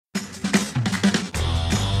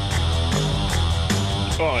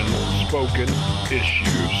Unspoken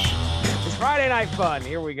Issues. It's Friday Night Fun.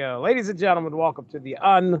 Here we go. Ladies and gentlemen, welcome to the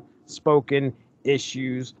Unspoken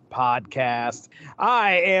Issues podcast.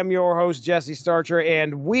 I am your host, Jesse Starcher,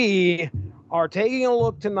 and we are taking a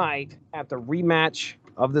look tonight at the rematch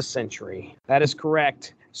of the century. That is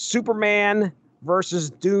correct. Superman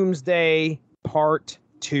versus Doomsday Part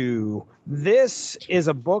 2. This is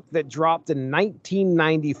a book that dropped in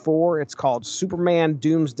 1994. It's called Superman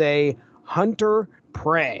Doomsday Hunter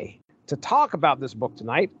Prey. To talk about this book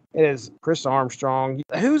tonight is Chris Armstrong.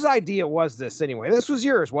 Whose idea was this anyway? This was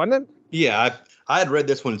yours, wasn't it? Yeah, I had read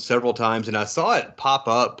this one several times, and I saw it pop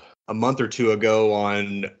up a month or two ago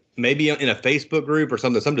on maybe in a Facebook group or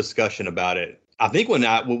something, some discussion about it. I think when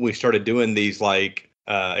we started doing these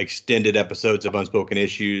extended episodes of Unspoken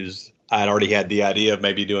Issues, I'd already had the idea of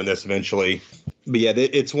maybe doing this eventually. But yeah,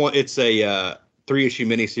 it's a 3-issue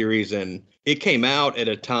miniseries, and it came out at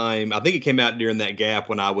a time, I think it came out during that gap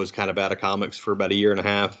when I was kind of out of comics for about a year and a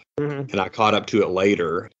half, and I caught up to it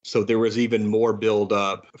later. So there was even more build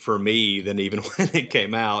up for me than even when it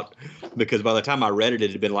came out, because by the time I read it,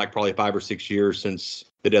 it had been like probably 5 or 6 years since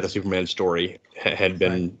the Death of Superman story had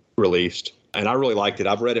been released. And I really liked it.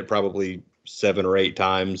 I've read it probably 7 or 8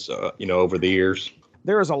 times, over the years.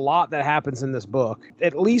 There is a lot that happens in this book.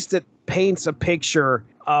 At least it paints a picture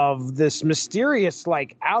of this mysterious,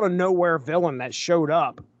 out of nowhere villain that showed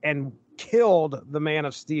up and killed the Man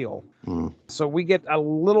of Steel. So we get a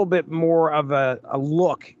little bit more of a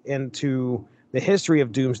look into the history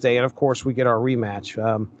of Doomsday. And of course, we get our rematch.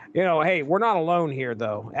 Hey, we're not alone here,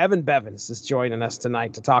 though. Evan Bevins is joining us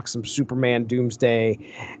tonight to talk some Superman Doomsday.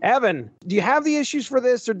 Evan, do you have the issues for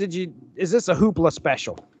this, or is this a Hoopla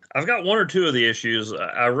special? I've got 1 or 2 of the issues.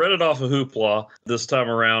 I read it off of Hoopla this time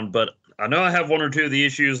around, but I know I have 1 or 2 of the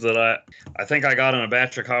issues that I think I got in a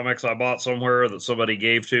batch of comics I bought somewhere that somebody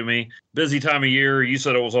gave to me. Busy time of year. You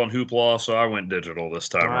said it was on Hoopla, so I went digital this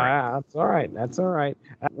time around. That's all right.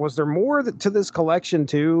 Was there more to this collection,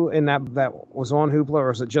 too, and that was on Hoopla,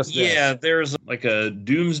 or is it just this? Yeah, there's like a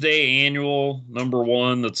Doomsday Annual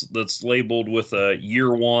 #1 that's labeled with a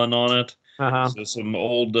year 1 on it. So some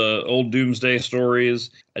old Doomsday stories.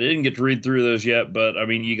 I didn't get to read through those yet, but I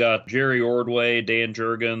mean, you got Jerry Ordway, Dan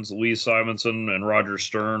Jurgens, Louise Simonson, and Roger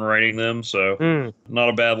Stern writing them. So not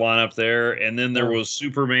a bad lineup there. And then there was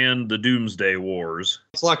Superman, the Doomsday Wars.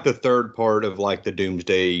 It's like the third part of the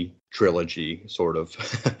Doomsday trilogy, sort of.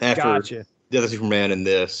 After Gotcha. Death of Superman and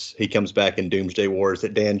this, he comes back in Doomsday Wars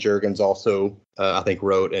that Dan Jurgens also, I think,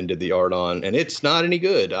 wrote and did the art on. And it's not any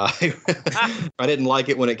good. I didn't like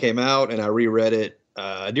it when it came out, and I reread it.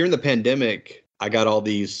 During the pandemic, I got all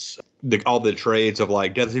the trades of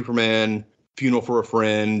Death of Superman, Funeral for a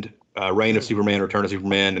Friend, Reign of Superman, Return of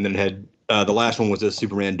Superman, and then had the last one was this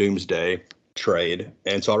Superman Doomsday trade.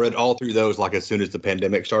 And so I read all through those as soon as the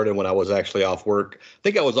pandemic started, when I was actually off work. I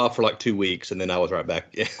think I was off for 2 weeks, and then I was right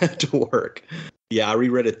back to work. Yeah, I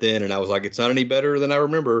reread it then, and I was like, it's not any better than I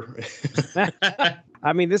remember.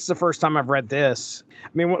 I mean, this is the first time I've read this. I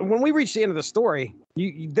mean, when we reached the end of the story,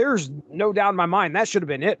 there's no doubt in my mind that should have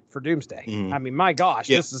been it for Doomsday. I mean, my gosh,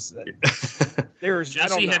 This is...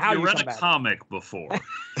 Jesse, have you read a comic before?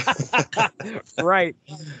 Right.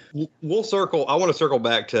 I want to circle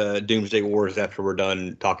back to Doomsday Wars after we're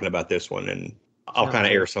done talking about this one, and I'll kind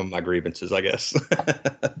of air some of my grievances, I guess.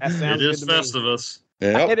 It is Festivus.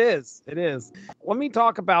 Yep. It is. Let me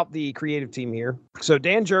talk about the creative team here. So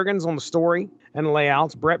Dan Jurgens on the story and the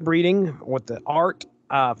layouts, Brett Breeding with the art,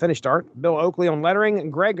 finished art, Bill Oakley on lettering,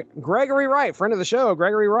 and Gregory Wright, friend of the show,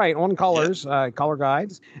 Gregory Wright on colors, color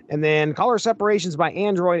guides, and then color separations by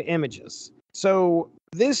Android Images. So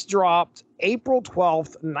this dropped April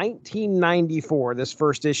 12th, 1994, this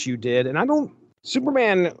first issue did, and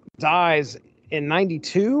Superman dies in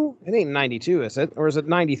 92? It ain't 92, is it? Or is it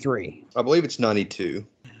 93? I believe it's 92.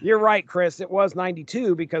 You're right, Chris. It was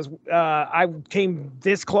 92 because I came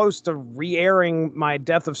this close to re-airing my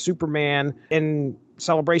Death of Superman in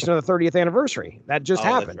celebration of the 30th anniversary. That just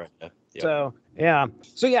happened. That's right. Yeah. So, yeah.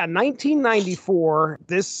 1994,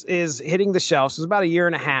 this is hitting the shelves. It's about a year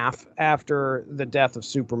and a half after the death of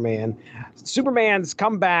Superman. Superman's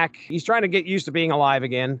come back. He's trying to get used to being alive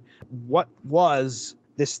again. What was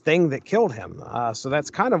this thing that killed him? So that's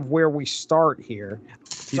kind of where we start here.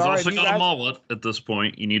 He's also got a mullet at this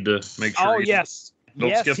point. You need to make sure. Oh, yes.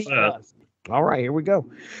 Don't skip that. Does. All right, here we go.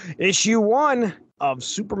 Issue 1 of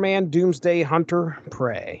Superman Doomsday Hunter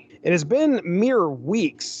Prey. It has been mere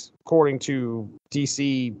weeks, according to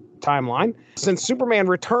DC timeline, since Superman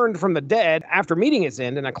returned from the dead after meeting his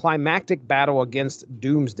end in a climactic battle against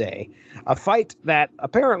Doomsday, a fight that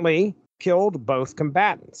apparently killed both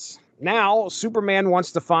combatants. Now, Superman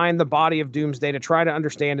wants to find the body of Doomsday to try to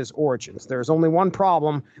understand his origins. There's only one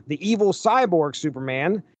problem. The evil cyborg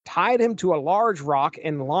Superman tied him to a large rock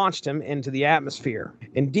and launched him into the atmosphere.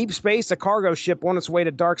 In deep space, a cargo ship on its way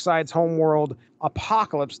to Darkseid's homeworld,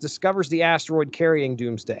 Apocalypse, discovers the asteroid carrying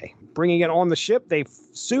Doomsday. Bringing it on the ship, they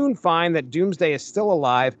soon find that Doomsday is still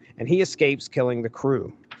alive, and he escapes, killing the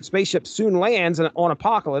crew. The spaceship soon lands on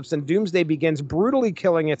Apocalypse, and Doomsday begins brutally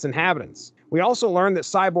killing its inhabitants. We also learn that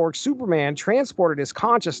Cyborg Superman transported his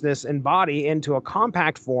consciousness and body into a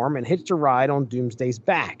compact form and hitched a ride on Doomsday's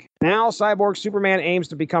back. Now, Cyborg Superman aims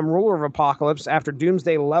to become ruler of Apocalypse after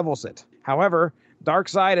Doomsday levels it. However,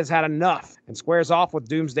 Darkseid has had enough and squares off with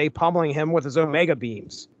Doomsday, pummeling him with his Omega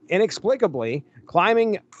beams. Inexplicably,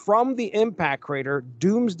 climbing from the impact crater,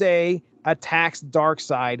 Doomsday attacks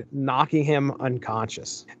Darkseid, knocking him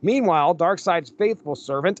unconscious. Meanwhile, Darkseid's faithful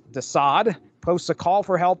servant, Darkseid, posts a call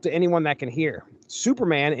for help to anyone that can hear.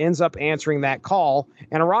 Superman ends up answering that call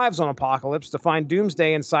and arrives on Apocalypse to find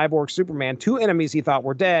Doomsday and Cyborg Superman, two enemies he thought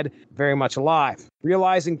were dead, very much alive.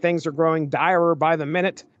 Realizing things are growing direr by the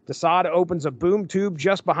minute, Darkseid opens a boom tube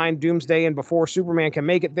just behind Doomsday, and before Superman can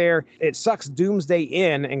make it there, it sucks Doomsday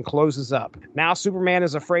in and closes up. Now Superman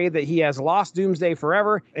is afraid that he has lost Doomsday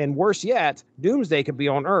forever, and worse yet, Doomsday could be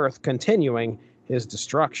on Earth, continuing his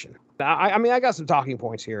destruction. I mean, I got some talking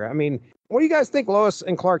points here. I mean, what do you guys think Lois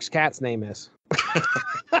and Clark's cat's name is?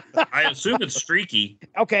 I assume it's Streaky.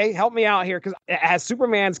 Okay, help me out here, because has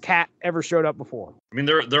Superman's cat ever showed up before? I mean,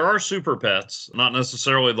 there are super pets, not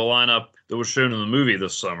necessarily the lineup that was shown in the movie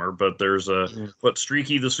this summer, but there's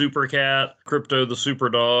Streaky the super cat, Crypto the super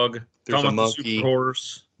dog, there's Comet a monkey, the super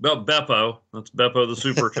horse. Beppo, that's Beppo the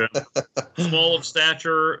super chimp. Small of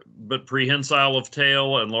stature, but prehensile of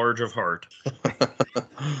tail and large of heart.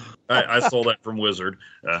 I stole that from Wizard.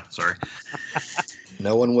 Sorry.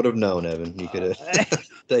 No one would have known, Evan. You could have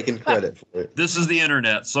taken credit for it. This is the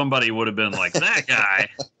internet. Somebody would have been like, that guy.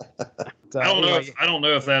 I don't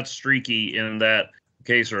know if that's Streaky in that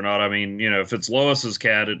case or not. I mean, if it's Lois's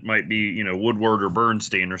cat, it might be, Woodward or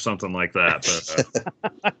Bernstein or something like that.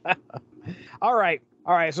 But All right.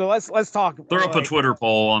 So let's talk. Throw up a Twitter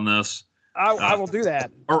poll on this. I will do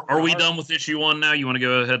that. Are we done with issue 1 now? You want to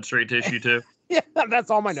go ahead straight to issue 2? Yeah, that's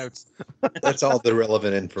all my notes. That's all the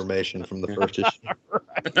relevant information from the first issue.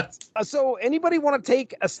 Right. So anybody want to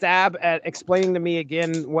take a stab at explaining to me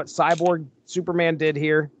again what Cyborg Superman did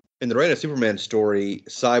here? In the Reign of Superman story,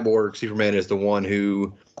 Cyborg Superman is the one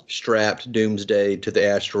who strapped Doomsday to the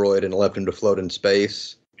asteroid and left him to float in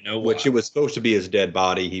space. Which it was supposed to be his dead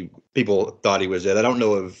body. People thought he was dead. I don't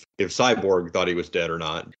know if Cyborg thought he was dead or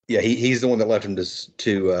not. Yeah, he's the one that left him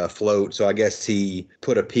to float. So I guess he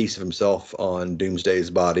put a piece of himself on Doomsday's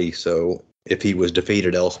body. So if he was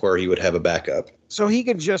defeated elsewhere, he would have a backup. So he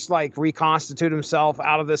could just reconstitute himself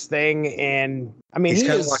out of this thing. And I mean, he's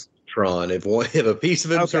kind of like Tron. If a piece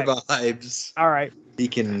of him survives, all right, he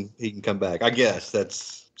can come back. I guess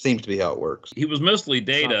seems to be how it works. He was mostly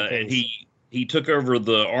Data, and he took over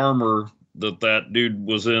the armor that dude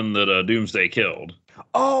was in that Doomsday killed.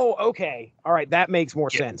 Oh, okay. All right. That makes more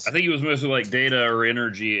sense. I think he was mostly like Data or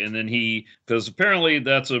Energy. And then because apparently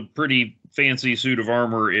that's a pretty fancy suit of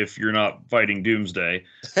armor if you're not fighting Doomsday.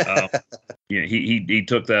 He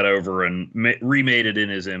took that over and remade it in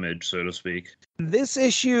his image, so to speak. This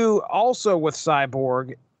issue also with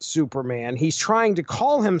Cyborg Superman, he's trying to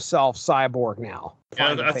call himself Cyborg now.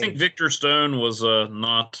 Yeah, I think Victor Stone was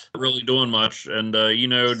not really doing much. And,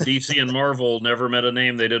 DC and Marvel never met a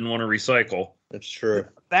name they didn't want to recycle. That's true.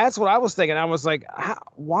 That's what I was thinking. I was like,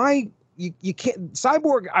 why? You can't.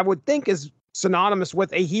 Cyborg, I would think, is synonymous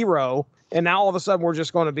with a hero. And now all of a sudden we're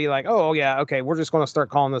just going to be like, oh, yeah, okay, we're just going to start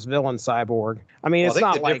calling this villain Cyborg. I mean, it's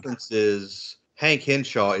not like. The difference is Hank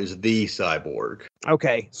Henshaw is the Cyborg.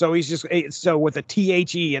 Okay, so he's just with a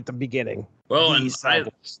THE at the beginning. Well, and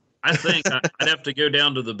I think I'd have to go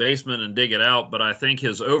down to the basement and dig it out, but I think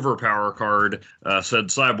his overpower card said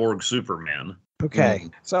Cyborg Superman. Okay,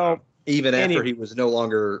 so even after he was no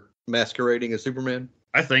longer masquerading as Superman?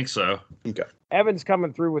 I think so. Okay. Evan's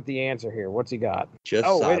coming through with the answer here. What's he got?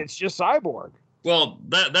 It's just Cyborg. Well,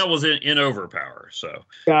 that was in overpower, so.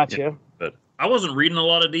 Gotcha. But I wasn't reading a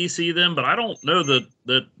lot of DC then, but I don't know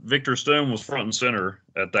that Victor Stone was front and center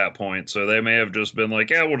at that point, so they may have just been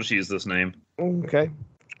like, yeah, we'll just use this name. Okay.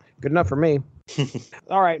 Good enough for me.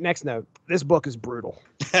 All right, next note. This book is brutal.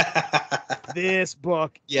 This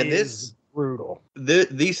book is brutal.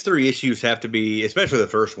 These 3 issues have to be, especially the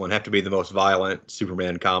first one, have to be the most violent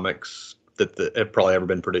Superman comics that have probably ever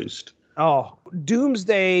been produced. Oh,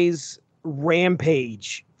 Doomsday's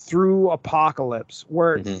rampage through Apocalypse,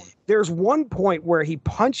 where there's one point where he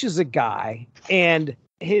punches a guy and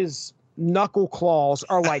his knuckle claws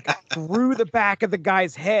are like through the back of the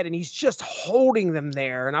guy's head, and he's just holding them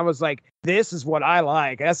there. And I was like, this is what I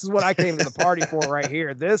like. This is what I came to the party for right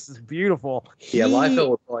here. This is beautiful. Yeah, Liefeld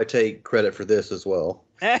would probably take credit for this as well.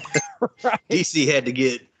 Right. DC had to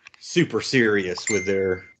get super serious with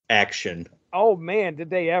their action. Oh man, did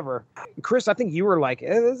they ever. Chris, I think you were like,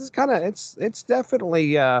 this is kind of, it's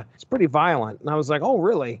definitely, it's pretty violent. And I was like, oh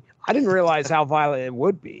really? I didn't realize how violent it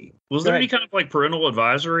would be. Was there any kind of like parental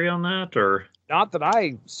advisory on that, or? Not that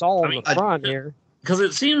I saw on the front here. Because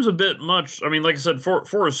it seems a bit much. I mean, like I said,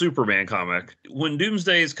 for a Superman comic, when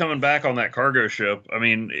Doomsday is coming back on that cargo ship, I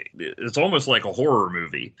mean, it's almost like a horror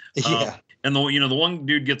movie. Yeah. And the one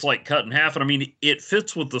dude gets like cut in half, and I mean, it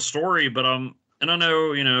fits with the story, but and I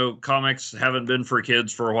know, comics haven't been for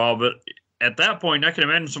kids for a while, but at that point, I can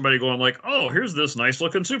imagine somebody going like, "Oh, here's this nice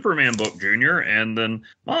looking Superman book, Junior," and then,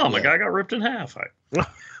 "Mom, a guy got ripped in half." Right.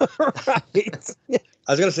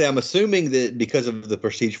 I was going to say, I'm assuming that because of the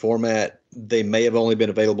prestige format, they may have only been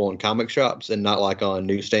available in comic shops and not like on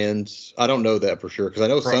newsstands. I don't know that for sure because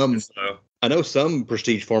I know some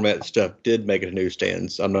prestige format stuff did make it to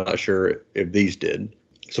newsstands. I'm not sure if these did.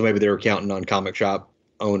 So maybe they were counting on comic shop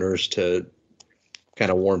owners to kind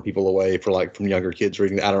of warn people away from younger kids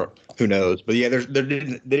reading. Who knows? But yeah, they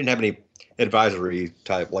didn't have any advisory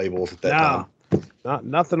type labels at that time.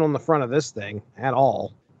 Nothing on the front of this thing at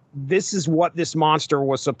all. This is what this monster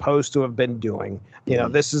was supposed to have been doing.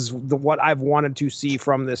 This is what I've wanted to see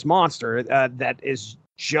from this monster that is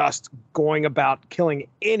just going about killing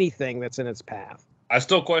anything that's in its path. I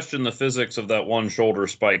still question the physics of that one shoulder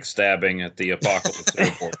spike stabbing at the Apocalypse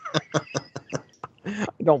Airport. I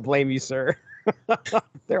don't blame you, sir.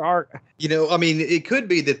 There are. I mean, it could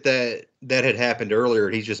be that had happened earlier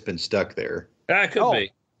and he's just been stuck there. That could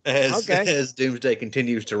be. As Doomsday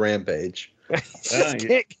continues to rampage.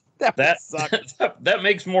 That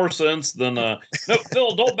makes more sense than no,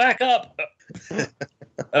 Phil, don't back up.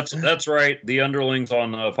 That's right. The underlings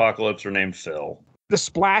on Apocalypse are named Phil. The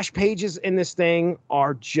splash pages in this thing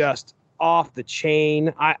are just off the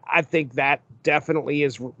chain. I think that definitely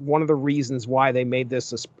is one of the reasons why they made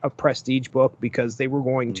this a prestige book, because they were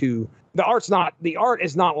going to. The art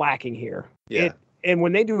is not lacking here. Yeah. And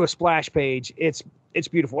when they do a splash page, it's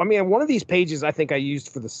beautiful. I mean, one of these pages I think I used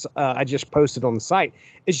for the I just posted on the site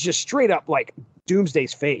is just straight up like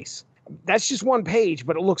Doomsday's face. That's just one page,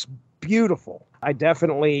 but it looks beautiful. I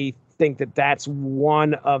definitely think that that's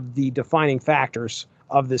one of the defining factors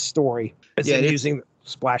of this story. Using the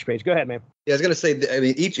splash page. Go ahead, man. Yeah, I was going to say, I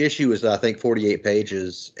mean, each issue is, I think, 48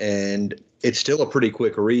 pages, and it's still a pretty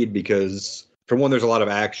quick read because, for one, there's a lot of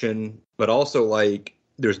action, but also, like,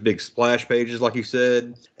 there's big splash pages, like you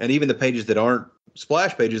said, and even the pages that aren't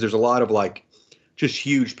splash pages, there's a lot of, like, just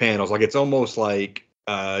huge panels. Like, it's almost like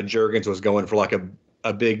Jurgens was going for, like,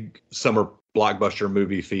 a big summer blockbuster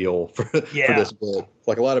movie feel for this book.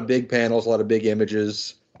 Like, a lot of big panels, a lot of big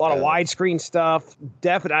images. A lot of widescreen stuff,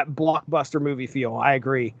 definite blockbuster movie feel. I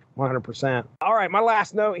agree 100%. All right, my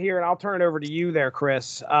last note here, and I'll turn it over to you there,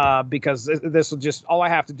 Chris, because this will just, all I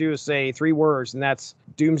have to do is say 3 words, and that's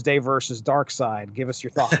Doomsday versus Darkseid. Give us your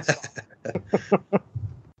thoughts.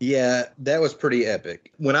 Yeah, that was pretty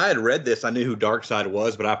epic. When I had read this, I knew who Darkseid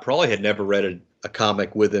was, but I probably had never read a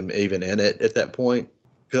comic with him even in it at that point,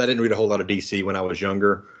 because I didn't read a whole lot of DC when I was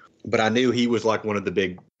younger. But I knew he was like one of the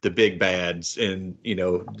big bads in,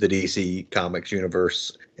 the DC Comics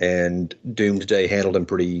universe, and Doomsday handled him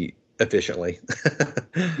pretty efficiently.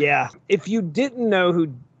 Yeah. If you didn't know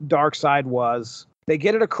who Darkseid was, they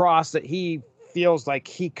get it across that he feels like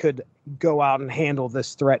he could go out and handle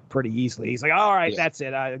this threat pretty easily. He's like, all right, that's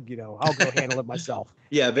it. I'll go handle it myself.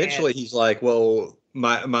 Yeah. Eventually he's like, well,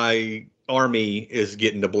 my army is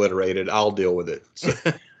getting obliterated. I'll deal with it. So.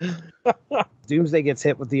 Doomsday gets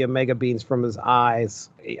hit with the Omega beams from his eyes.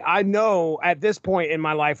 I know at this point in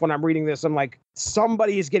my life when I'm reading this, I'm like,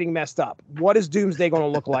 somebody is getting messed up. What is Doomsday going to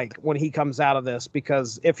look like when he comes out of this?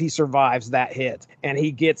 Because if he survives that hit and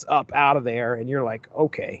he gets up out of there, and you're like,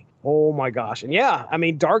 okay, oh my gosh. And yeah, I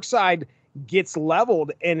mean, Darkseid gets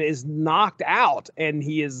leveled and is knocked out, and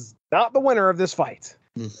he is not the winner of this fight.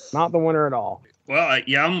 Not the winner at all. Well,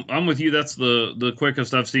 I'm with you. That's the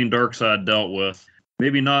quickest I've seen Darkseid dealt with.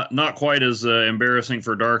 Maybe not quite as embarrassing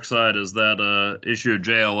for Darkseid as that issue of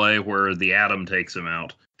JLA where the Atom takes him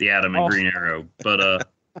out, the Atom and Green Arrow. But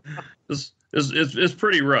it's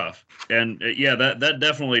pretty rough, and that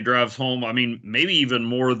definitely drives home. I mean, maybe even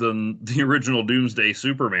more than the original Doomsday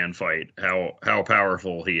Superman fight. How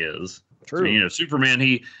powerful he is. True. So,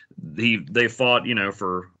 Superman they fought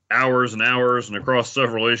for hours and hours and across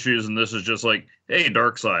several issues, and this is just like, hey,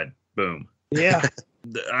 Darkseid, boom. Yeah.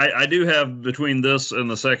 I do have, between this and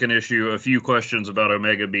the second issue, a few questions about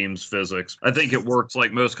Omega Beam's physics. I think it works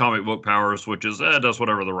like most comic book powers, which is it does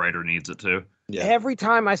whatever the writer needs it to. Yeah. Every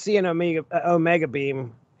time I see an Omega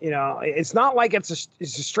Beam, it's not like it's a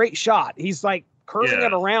straight shot. He's like curving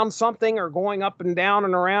it around something or going up and down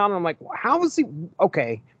and around. I'm like, how is he?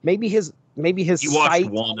 Okay, maybe his You watched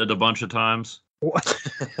Wanted a bunch of times.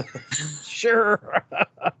 Sure.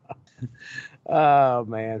 Oh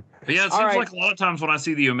man. But yeah, it seems like a lot of times when I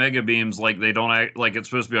see the Omega Beams, like they don't act like it's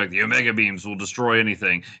supposed to be like the Omega Beams will destroy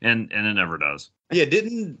anything, and it never does. Yeah,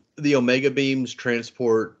 didn't the Omega Beams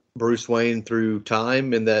transport Bruce Wayne through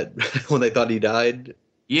time in that when they thought he died?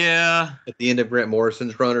 Yeah. At the end of Grant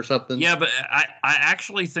Morrison's run or something? Yeah, but I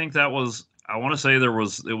actually think that was, I want to say it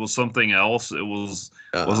was something else. It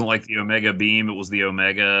wasn't like the Omega Beam, it was the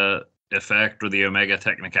Omega effect or the Omega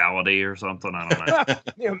technicality or something. I don't know.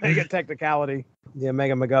 The Omega technicality. The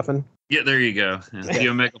Omega MacGuffin. Yeah, there you go. The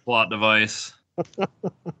Omega plot device.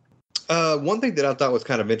 One thing that I thought was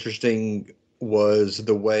kind of interesting was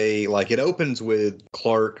the way, like, it opens with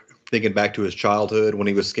Clark thinking back to his childhood when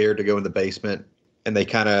he was scared to go in the basement. And they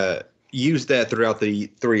kind of used that throughout the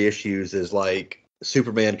 3 issues as, like,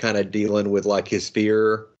 Superman kind of dealing with, like, his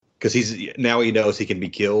fear. Because he knows he can be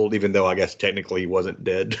killed, even though I guess technically he wasn't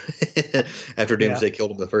dead after Doomsday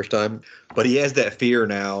killed him the first time. But he has that fear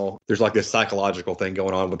now. There's like this psychological thing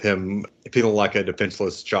going on with him feeling like a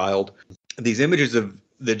defenseless child. These images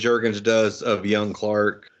that Jurgens does of young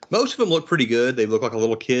Clark, most of them look pretty good. They look like a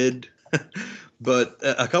little kid. But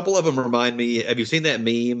a couple of them remind me, have you seen that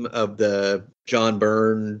meme of the John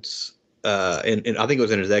Burns, and I think it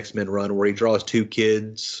was in his X-Men run, where he draws 2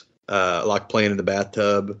 kids like playing in the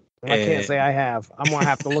bathtub? I can't say I have. I'm going to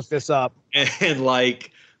have to look this up. And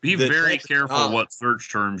like, be very careful what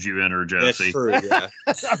search terms you enter, Jesse. That's true, yeah.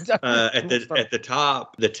 At the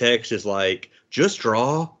top, the text is like, just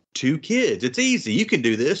draw 2 kids. It's easy. You can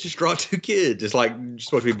do this. Just draw 2 kids. It's like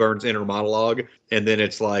supposed to be Burns' inner monologue. And then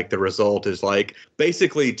it's like the result is like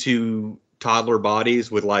basically 2 toddler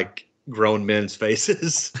bodies with like grown men's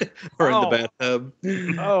faces are in the bathtub.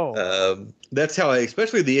 That's how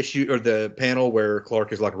especially the issue or the panel where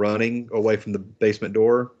Clark is like running away from the basement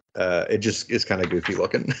door. It just is kind of goofy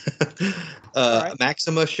looking.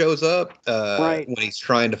 Maxima shows up when he's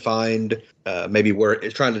trying to find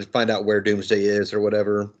trying to find out where Doomsday is or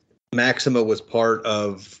whatever. Maxima was part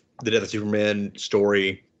of the Death of Superman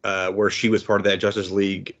story where she was part of that Justice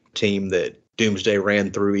League team that Doomsday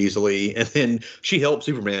ran through easily, and then she helped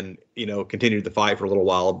Superman, continue the fight for a little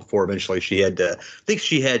while before eventually she had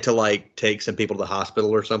to like take some people to the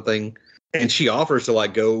hospital or something. And she offers to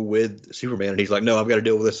like go with Superman, and he's like, no, I've got to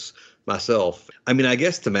deal with this myself. I mean, I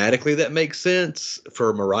guess thematically that makes sense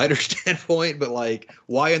from a writer's standpoint, but like,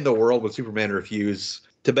 why in the world would Superman refuse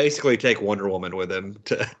to basically take Wonder Woman with him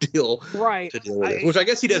to deal with it? Which I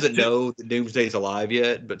guess he doesn't know that Doomsday's alive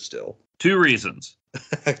yet, but still. 2 reasons.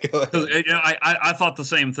 Go ahead. I thought the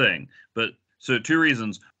same thing, but so 2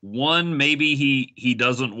 reasons. One, maybe he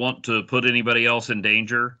doesn't want to put anybody else in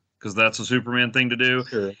danger because that's a Superman thing to do.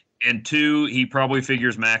 Sure. And 2, he probably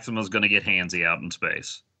figures Maxima's going to get handsy out in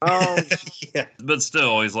space. Oh, yeah. But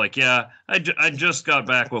still, he's like, yeah, I just got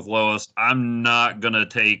back with Lois. I'm not going to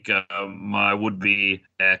take my would-be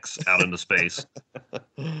ex out into space.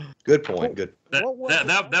 Good point. Good.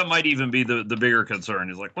 That might even be the bigger concern.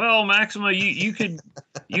 He's like, well, Maxima, you could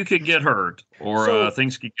get hurt, or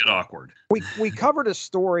things could get awkward. We covered a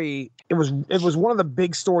story. It was one of the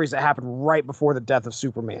big stories that happened right before the death of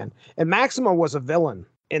Superman, and Maxima was a villain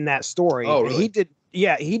in that story. Oh, really?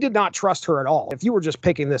 He did not trust her at all. If you were just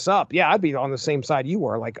picking this up, I'd be on the same side you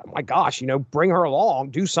were. Like, oh my gosh, bring her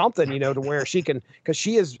along, do something, to where she can, because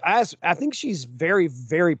she is, I think she's very,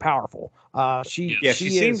 very powerful. She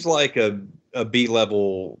seems like a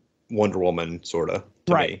B-level Wonder Woman, sort of,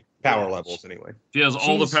 to me. Power levels, anyway. She has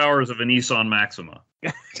all the powers of a Nissan Maxima.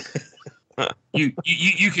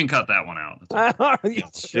 You can cut that one out.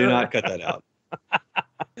 Do not cut that out.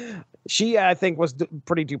 She, I think, was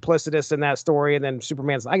pretty duplicitous in that story, and then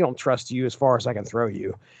Superman's, I don't trust you as far as I can throw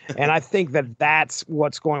you. And I think that's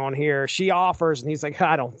what's going on here. She offers, and he's like,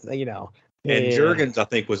 I don't, And Jurgens, I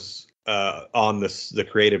think, was on the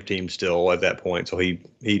creative team still at that point, so he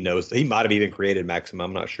knows. He might have even created Maxima.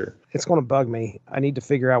 I'm not sure. It's going to bug me. I need to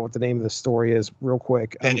figure out what the name of the story is real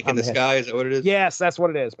quick. Panic in the Sky, is that what it is? Yes, that's what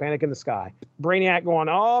it is. Panic in the Sky. Brainiac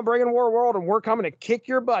going, bring in War World, and we're coming to kick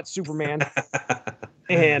your butt, Superman.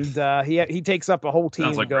 And he takes up a whole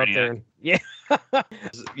team to go up there. And,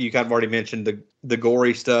 you kind of already mentioned the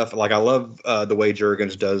gory stuff. Like, I love the way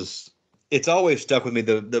Jurgens does. It's always stuck with me.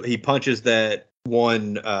 He punches that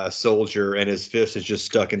one soldier, and his fist is just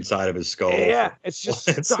stuck inside of his skull. Yeah, it's just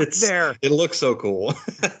stuck there. It looks so cool.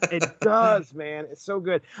 It does, man. It's so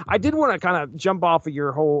good. I did want to kind of jump off of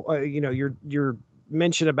your whole, your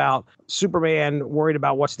mention about Superman worried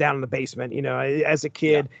about what's down in the basement. As a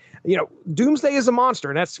kid, Doomsday is a monster,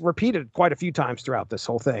 and that's repeated quite a few times throughout this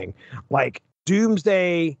whole thing. Like,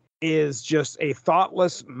 Doomsday is just a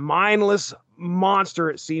thoughtless, mindless monster,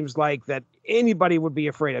 it seems like, that anybody would be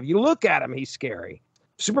afraid of. You look at him, he's scary.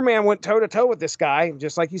 Superman went toe-to-toe with this guy,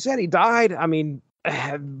 just like you said. He died. I mean,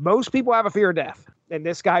 most people have a fear of death. And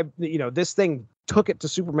this guy, this thing took it to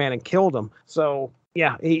Superman and killed him. So,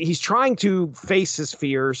 yeah, he's trying to face his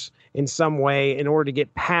fears in some way in order to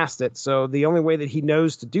get past it. So the only way that he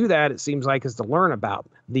knows to do that, it seems like, is to learn about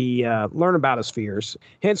his fears.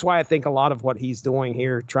 Hence why I think a lot of what he's doing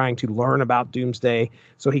here, trying to learn about Doomsday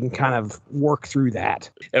so he can kind of work through that.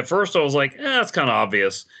 At first I was like, that's kind of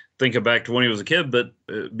obvious. Thinking back to when he was a kid, but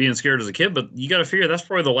being scared as a kid, but you got to figure that's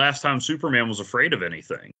probably the last time Superman was afraid of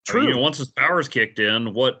anything. True. I mean, once his powers kicked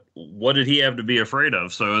in, what did he have to be afraid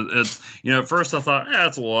of? So it's, at first I thought,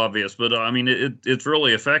 that's a little obvious, but I mean, it's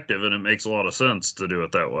really effective and it makes a lot of sense to do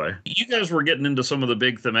it that way. You guys were getting into some of the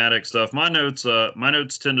big thematic stuff. My notes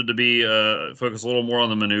tended to be focus a little more on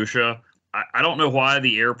the minutia. I don't know why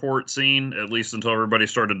the airport scene, at least until everybody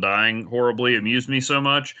started dying horribly, amused me so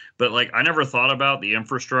much. But I never thought about the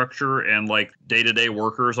infrastructure and day-to-day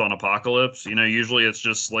workers on Apocalypse. Usually it's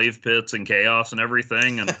just slave pits and chaos and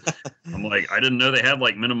everything. And I'm like, I didn't know they had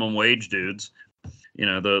minimum wage dudes.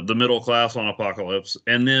 The middle class on Apocalypse.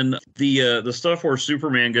 And then the stuff where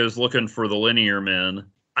Superman goes looking for the linear men.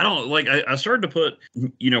 I don't I started to put,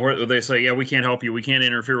 where they say, yeah, we can't help you. We can't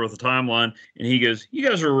interfere with the timeline. And he goes, you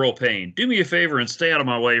guys are a real pain. Do me a favor and stay out of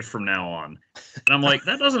my way from now on. And I'm like,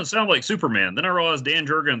 that doesn't sound like Superman. Then I realized Dan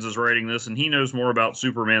Jurgens is writing this and he knows more about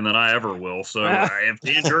Superman than I ever will. So if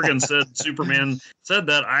Dan Jurgens said Superman said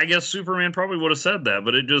that, I guess Superman probably would have said that.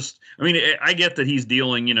 But I get that he's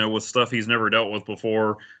dealing, with stuff he's never dealt with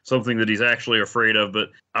before, something that he's actually afraid of. But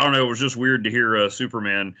I don't know. It was just weird to hear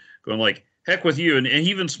Superman going heck with you. And he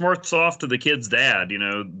even smarts off to the kid's dad,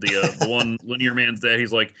 the one linear man's dad.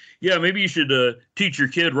 He's like, yeah, maybe you should teach your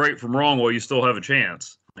kid right from wrong while you still have a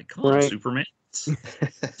chance. I'm like, come on, Superman. It's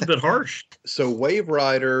a bit harsh. So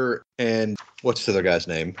Waverider and what's the other guy's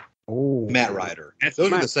name? Oh, Matt Ryder.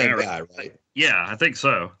 Those are the same guy, right? Yeah, I think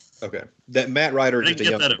so. Okay. That Matt Ryder I is didn't just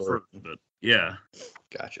a get that young at first, but yeah.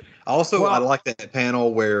 Gotcha. Also, I like that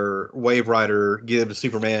panel where Waverider gives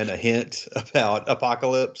Superman a hint about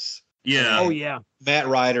Apocalypse. Yeah. Oh, yeah. Matt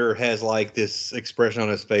Ryder has this expression on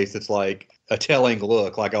his face that's like a telling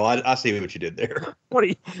look, I see what you did there. What are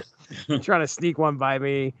you trying to sneak one by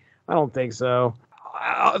me? I don't think so.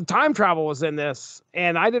 Time travel was in this,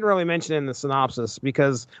 and I didn't really mention it in the synopsis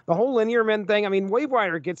because the whole linear men thing. I mean,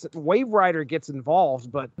 Waverider gets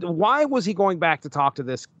involved, but why was he going back to talk to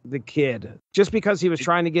the kid? Just because he was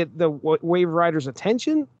trying to get the Waverider's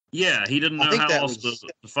attention? Yeah, he didn't know how else to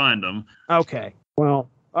find him. Okay, well.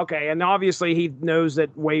 Okay, and obviously he knows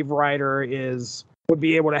that Waverider would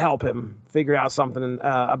be able to help him figure out something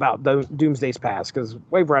about Doomsday's past, because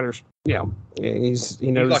Waverider's, he knows. He's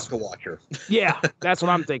like the Watcher. Yeah, that's what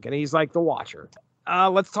I'm thinking. He's like the Watcher.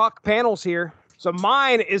 Let's talk panels here. So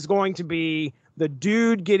mine is going to be the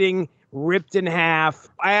dude getting ripped in half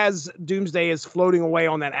as Doomsday is floating away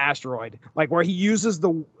on that asteroid, where he uses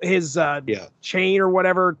his chain or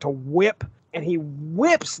whatever to whip, and he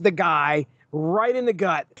whips the guy right in the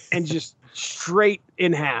gut and just straight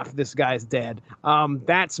in half. This guy's dead.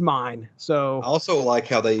 That's mine. So I also like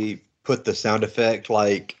how they put the sound effect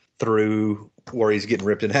through where he's getting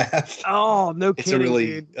ripped in half. Oh, no kidding. It's a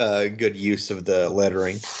really good use of the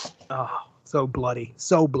lettering. Oh, so bloody.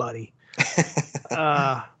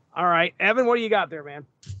 All right, Evan, what do you got there, man?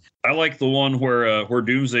 I like the one where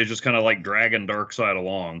Doomsday just kind of dragging Darkseid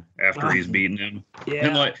along after he's beaten him. Yeah.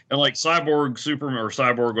 And Cyborg Superman or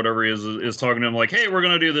Cyborg, whatever he is talking to him hey, we're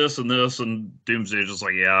gonna do this and this, and Doomsday's just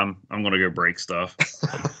yeah, I'm gonna go break stuff.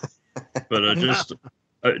 But just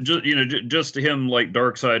him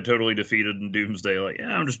Darkseid totally defeated and Doomsday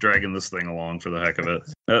yeah, I'm just dragging this thing along for the heck of it.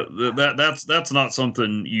 That's not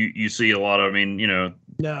something you see a lot of. I mean,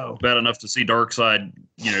 no, bad enough to see Darkseid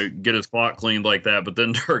get his plot cleaned like that, but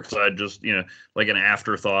then Darkseid just like an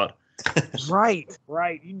afterthought. Right.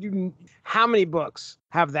 How many books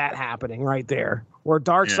have that happening right there, where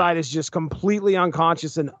Darkseid is just completely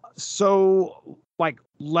unconscious and so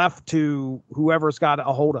left to whoever's got a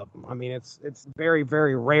hold of him? I mean, it's very,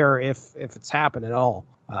 very rare if it's happened at all.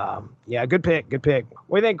 Yeah, good pick.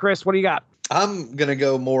 What do you think, Chris? What do you got? I'm gonna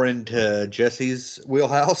go more into Jesse's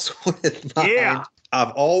wheelhouse with mine. Yeah.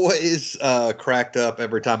 I've always cracked up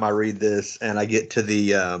every time I read this, and I get to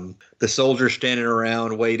the soldiers standing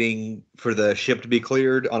around waiting for the ship to be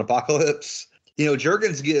cleared on Apocalypse.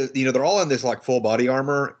 Jurgens they're all in this like full body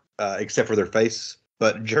armor, except for their face.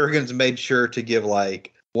 But Jurgens made sure to give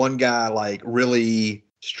like one guy like really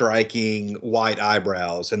striking white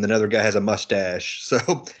eyebrows, and the other guy has a mustache, so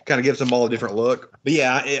kind of gives them all a different look. But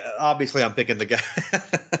yeah, obviously I'm picking the guy,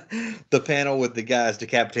 the panel with the guy's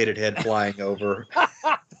decapitated head flying over.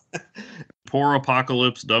 Poor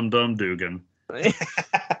Apocalypse, Dum Dum Dugan.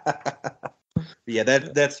 Yeah,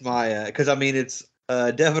 that's my because I mean it's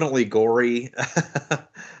definitely gory,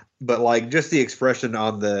 but like just the expression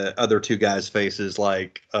on the other two guys' faces,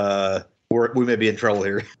 like we may be in trouble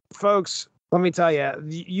here, folks. Let me tell you,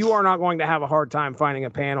 you are not going to have a hard time finding a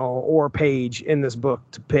panel or page in this book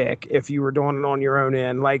to pick if you were doing it on your own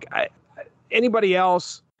end. Like anybody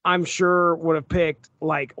else, I'm sure would have picked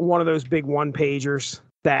like one of those big one-pagers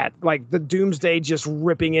that like the Doomsday just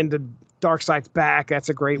ripping into Darkseid's back. That's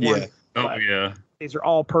a great one. Oh, but yeah. These are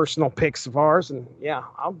all personal picks of ours. And yeah,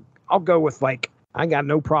 I'll go with like, I got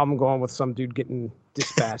no problem going with some dude getting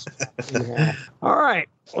dispatched. Yeah. All right,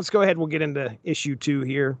 let's go ahead. We'll get into issue 2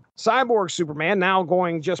 here. Cyborg Superman, now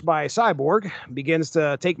going just by Cyborg, begins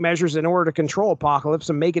to take measures in order to control Apocalypse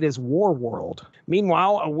and make it his war world.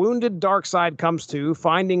 Meanwhile, a wounded Darkseid comes to,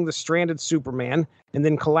 finding the stranded Superman, and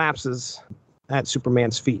then collapses at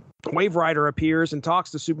Superman's feet. Waverider appears and talks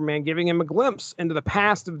to Superman, giving him a glimpse into the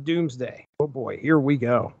past of Doomsday. Oh boy, here we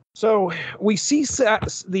go. So we see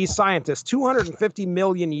these scientists 250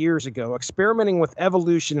 million years ago experimenting with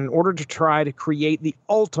evolution in order to try to create the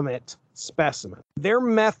ultimate specimen. Their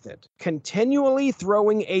method, continually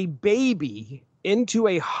throwing a baby into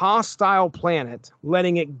a hostile planet,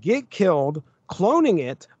 letting it get killed, cloning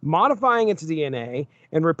it, modifying its DNA,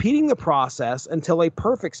 and repeating the process until a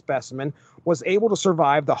perfect specimen was able to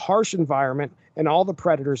survive the harsh environment and all the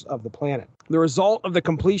predators of the planet. The result of the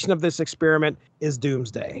completion of this experiment is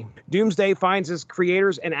Doomsday. Doomsday finds his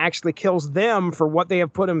creators and actually kills them for what they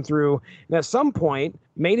have put him through, and at some point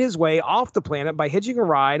made his way off the planet by hitching a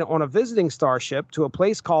ride on a visiting starship to a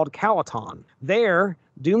place called Calaton. There,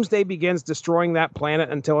 Doomsday begins destroying that planet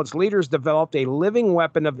until its leaders developed a living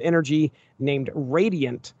weapon of energy named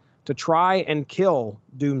Radiant to try and kill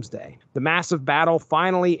Doomsday. The massive battle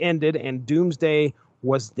finally ended and Doomsday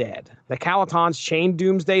was dead. The Calatons chained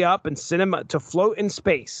Doomsday up and sent him to float in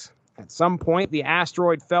space. At some point, the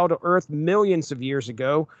asteroid fell to Earth millions of years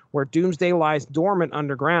ago, where Doomsday lies dormant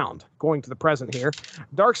underground. Going to the present here,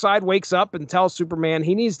 Darkseid wakes up and tells Superman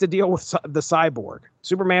he needs to deal with the Cyborg.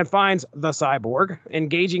 Superman finds the Cyborg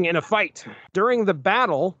engaging in a fight. During the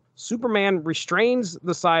battle, Superman restrains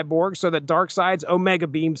the Cyborg so that Darkseid's Omega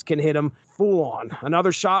beams can hit him full on.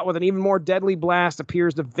 Another shot with an even more deadly blast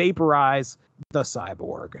appears to vaporize the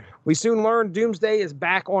Cyborg. We soon learn Doomsday is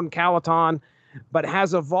back on Calaton, but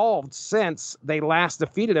has evolved since they last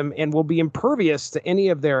defeated him and will be impervious to any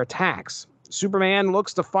of their attacks. Superman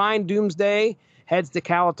looks to find Doomsday, heads to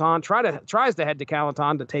Calaton, tries to head to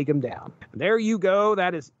Calaton to take him down. There you go.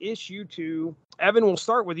 That is issue 2. Evan, we'll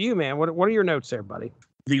start with you, man. What are your notes there, buddy?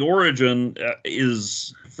 The origin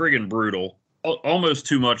is friggin' brutal. Almost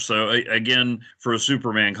too much so, again, for a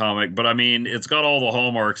Superman comic. But, I mean, it's got all the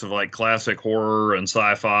hallmarks of, like, classic horror and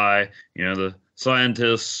sci-fi. You know, the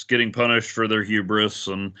scientists getting punished for their hubris.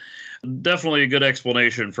 And definitely a good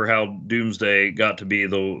explanation for how Doomsday got to be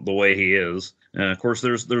the way he is. And, of course,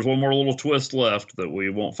 there's one more little twist left that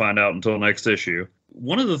we won't find out until next issue.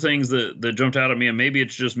 One of the things that jumped out at me, and maybe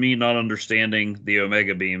it's just me not understanding the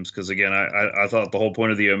Omega beams, because again, I thought the whole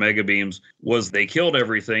point of the Omega beams was they killed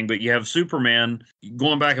everything, but you have Superman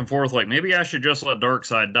going back and forth like, maybe I should just let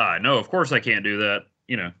Darkseid die. No, of course I can't do that,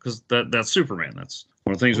 because that's Superman. That's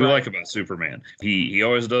one of the things we like about Superman. He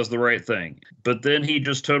always does the right thing. But then he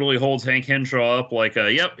just totally holds Hank Henshaw up like,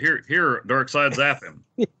 yep, here, Darkseid, zap him.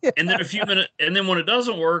 Yeah. And then when it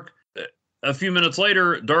doesn't work, a few minutes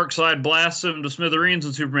later, Darkseid blasts him to smithereens,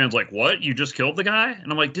 and Superman's like, "What? You just killed the guy?"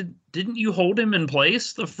 And I'm like, "Didn't you hold him in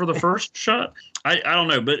place for the first shot?" I don't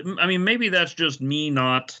know, but I mean, maybe that's just me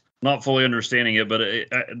not fully understanding it. But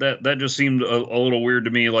that just seemed a little weird to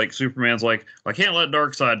me. Like Superman's like, "I can't let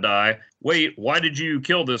Darkseid die. Wait, why did you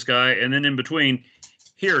kill this guy?" And then in between,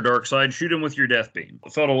 here, Darkseid, shoot him with your death beam.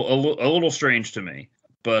 It felt a little strange to me.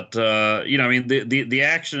 But I mean, the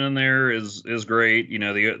action in there is great.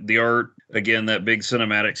 The art, again, that big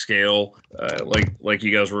cinematic scale, like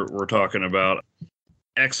you guys were talking about.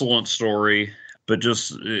 Excellent story, but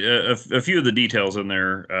just a few of the details in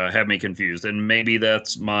there have me confused, and maybe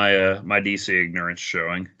that's my DC ignorance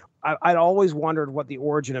showing. I'd always wondered what the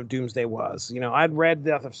origin of Doomsday was. I'd read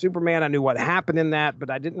Death of Superman. I knew what happened in that, but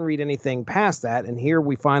I didn't read anything past that. And here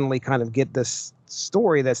we finally kind of get this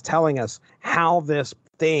story that's telling us how this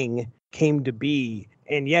thing came to be.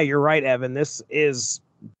 And yeah, you're right, Evan. This is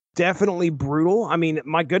definitely brutal. I mean,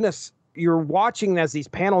 my goodness, you're watching as these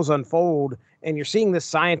panels unfold and you're seeing this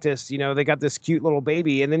scientist, they got this cute little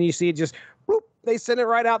baby, and then you see it just, whoop, they send it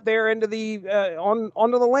right out there into the,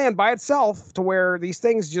 onto the land by itself, to where these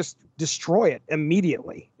things just destroy it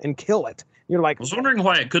immediately and kill it. You're like, I was wondering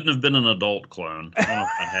why it couldn't have been an adult clone. I don't know if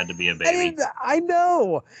that had to be a baby. I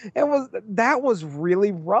know. That was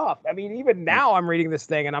really rough. I mean, even now I'm reading this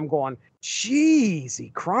thing and I'm going,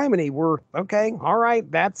 jeezy, criminy, we're okay. All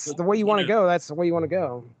right. That's the way you want to go. That's the way you want to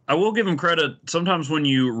go. I will give him credit. Sometimes when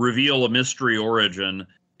you reveal a mystery origin,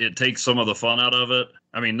 it takes some of the fun out of it.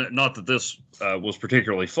 I mean, not that this was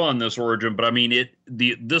particularly fun, this origin, but I mean,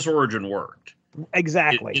 this origin worked.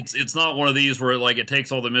 Exactly. It's not one of these where it takes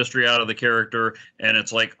all the mystery out of the character and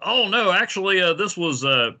it's like, oh no, actually this was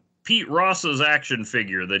Pete Ross's action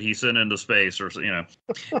figure that he sent into space, or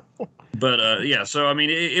But yeah, so I mean,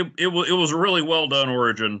 it was a really well done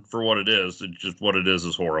origin for what it is. It's just what it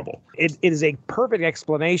is horrible. It is a perfect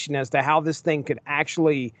explanation as to how this thing could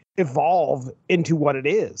actually evolve into what it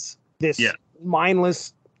is. This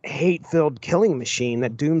mindless, hate-filled killing machine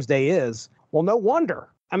that Doomsday is. Well, no wonder.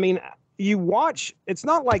 I mean, you watch, it's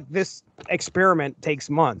not like this experiment takes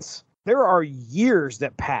months. There are years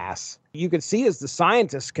that pass. You can see as the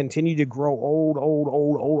scientists continue to grow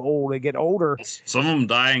old, they get older. Some of them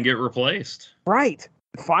die and get replaced. Right.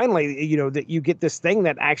 Finally, that you get this thing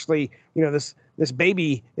that actually, this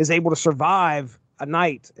baby is able to survive a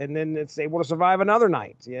night, and then it's able to survive another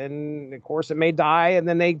night. And of course it may die, and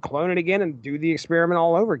then they clone it again and do the experiment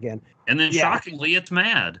all over again. And then shockingly, it's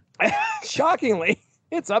mad. Shockingly.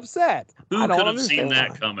 It's upset. Who could have seen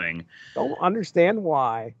that coming? Don't understand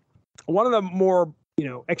why. One of the more,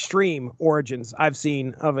 extreme origins I've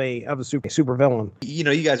seen of a super villain. You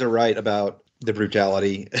guys are right about the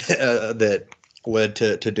brutality that led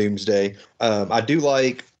to Doomsday. I do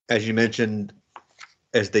like, as you mentioned,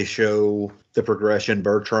 as they show the progression,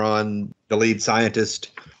 Bertrand, the lead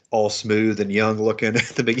scientist, all smooth and young looking at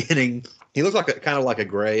the beginning. He looks like kind of like a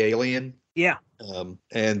gray alien. Yeah.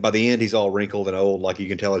 And by the end, he's all wrinkled and old. Like you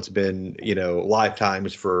can tell it's been,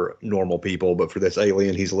 lifetimes for normal people. But for this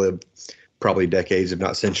alien, he's lived probably decades, if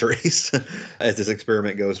not centuries, as this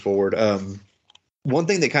experiment goes forward. One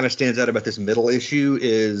thing that kind of stands out about this middle issue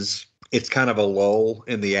is it's kind of a lull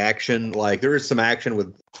in the action. Like there is some action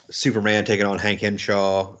with Superman taking on Hank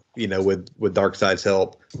Henshaw, with Darkseid's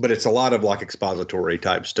help. But it's a lot of like expository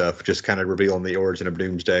type stuff, just kind of revealing the origin of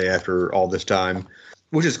Doomsday after all this time.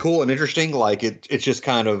 Which is cool and interesting. Like it's just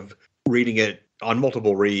kind of reading it on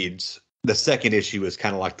multiple reads. The second issue is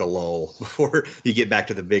kind of like the lull before you get back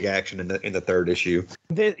to the big action in the third issue.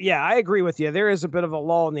 Yeah, I agree with you. There is a bit of a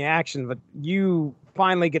lull in the action, but you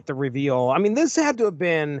finally get the reveal. I mean, this had to have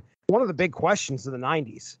been one of the big questions of the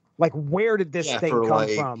 90s. Like, where did this thing come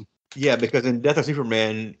from? Yeah, because in Death of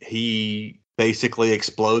Superman, he basically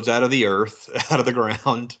explodes out of the earth, out of the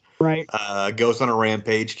ground. Right. Goes on a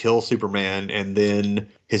rampage, kills Superman, and then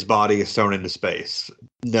his body is thrown into space.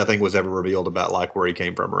 Nothing was ever revealed about like where he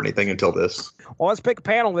came from or anything until this. Well, let's pick a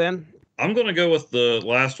panel then. I'm going to go with the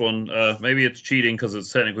last one. Maybe it's cheating because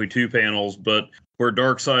it's technically two panels, but where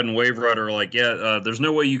Darkseid and Waverider are like, there's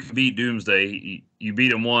no way you can beat Doomsday. You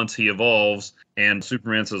beat him once, he evolves, and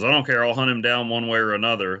Superman says, I don't care, I'll hunt him down one way or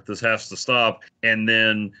another. This has to stop. And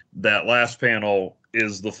then that last panel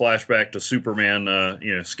is the flashback to Superman,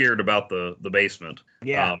 scared about the basement.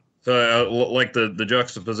 Yeah. So like the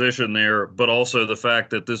juxtaposition there, but also the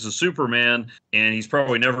fact that this is Superman and he's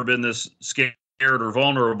probably never been this scared or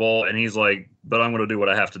vulnerable. And he's like, but I'm going to do what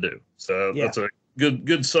I have to do. So that's a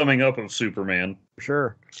good summing up of Superman.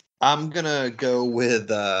 Sure. I'm going to go with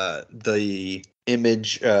the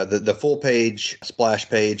image, the full page splash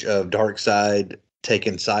page of Darkseid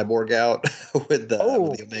taking Cyborg out with the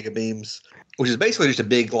Omega beams. Which is basically just a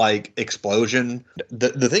big like explosion.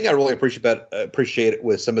 The thing I really appreciate it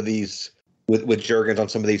with some of these with Jurgens on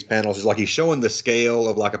some of these panels is like he's showing the scale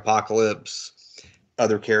of like Apocalypse,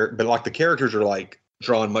 other but like the characters are like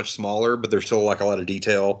drawn much smaller, but there's still like a lot of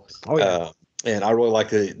detail. Oh yeah. And I really like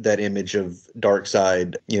that image of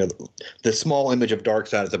Darkseid. The small image of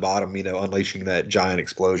Darkseid at the bottom. Unleashing that giant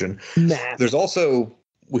explosion. Massive. There's also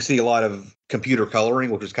we see a lot of computer coloring,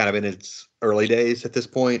 which is kind of in its early days at this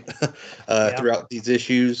point throughout these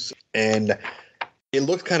issues. And It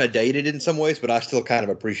looks kind of dated in some ways, but I still kind of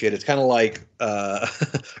appreciate it. It's kind of like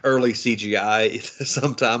early CGI.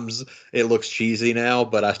 Sometimes it looks cheesy now,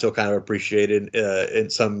 but I still kind of appreciate it in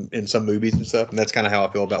some movies and stuff. And that's kind of how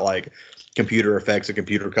I feel about like computer effects and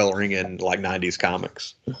computer coloring in like 90s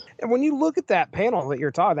comics. And when you look at that panel that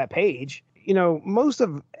you're talking, that page, most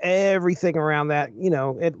of everything around that,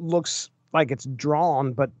 it looks like it's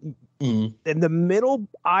drawn, but in the middle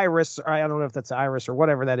iris, I don't know if that's iris or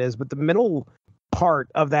whatever that is, but the middle part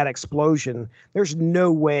of that explosion, there's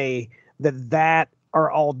no way that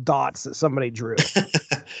are all dots that somebody drew.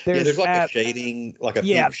 There's like a shading, like a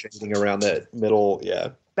pink shading around that middle. Yeah.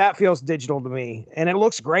 That feels digital to me, and it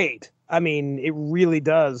looks great. I mean, it really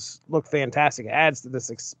does look fantastic. It adds to this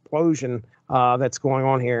explosion that's going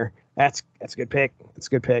on here. That's a good pick. It's a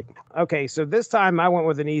good pick. Okay, so this time I went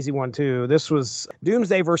with an easy one too. This was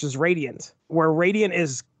Doomsday versus Radiant, where Radiant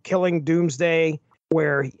is killing Doomsday,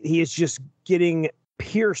 where he is just getting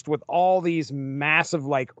pierced with all these massive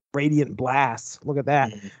like radiant blasts. Look at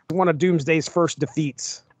that. One of Doomsday's first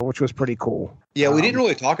defeats, which was pretty cool. Yeah, we didn't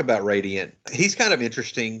really talk about Radiant. He's kind of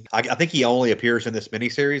interesting. I think he only appears in this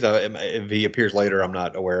miniseries. If he appears later, I'm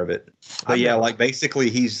not aware of it. But yeah, like basically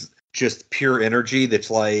he's just pure energy that's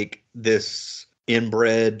like this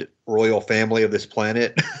inbred royal family of this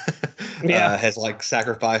planet has like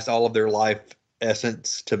sacrificed all of their life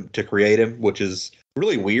essence to create him, which is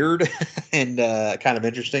really weird and kind of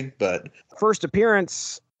interesting. But first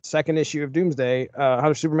appearance, second issue of Doomsday, How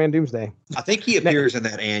to Superman Doomsday. I think he appears in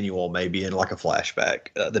that annual, maybe in like a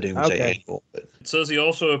flashback, the Doomsday annual. But. It says he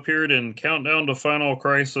also appeared in Countdown to Final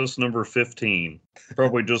Crisis number 15.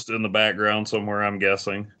 Probably just in the background somewhere, I'm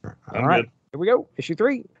guessing. All right, here we go. Issue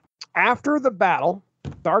 3. After the battle,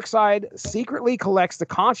 Darkseid secretly collects the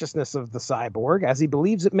consciousness of the cyborg as he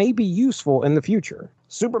believes it may be useful in the future.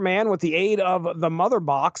 Superman, with the aid of the Mother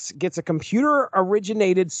Box, gets a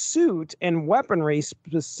computer-originated suit and weaponry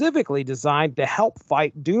specifically designed to help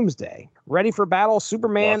fight Doomsday. Ready for battle,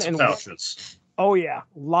 Superman Lots of pouches. Oh yeah,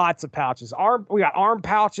 lots of pouches. We got arm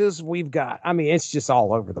pouches. It's just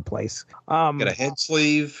all over the place. Got a head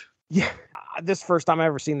sleeve. Yeah. This first time I've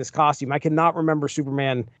ever seen this costume. I cannot remember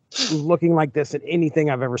Superman looking like this in anything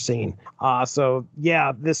I've ever seen.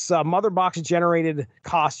 This Mother Box generated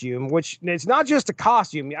costume, which it's not just a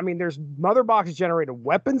costume. I mean, there's Mother Box generated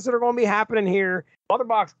weapons that are going to be happening here. Mother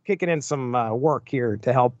Box kicking in some work here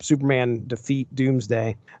to help Superman defeat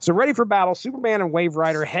Doomsday. So ready for battle, Superman and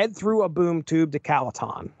Waverider head through a boom tube to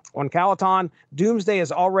Calaton. On Calaton, Doomsday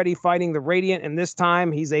is already fighting the Radiant, and this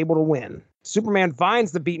time he's able to win. Superman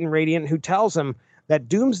finds the beaten Radiant, who tells him that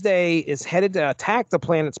Doomsday is headed to attack the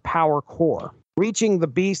planet's power core. Reaching the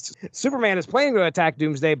beast, Superman is planning to attack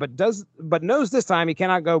Doomsday, but knows this time he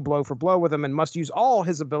cannot go blow for blow with him and must use all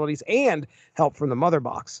his abilities and help from the Mother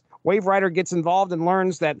Box. Waverider gets involved and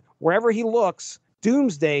learns that wherever he looks,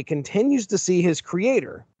 Doomsday continues to see his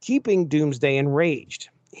creator, keeping Doomsday enraged.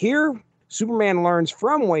 Here, Superman learns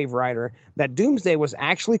from Waverider that Doomsday was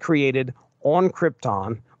actually created on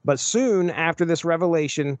Krypton, but soon after this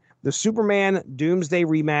revelation, the Superman-Doomsday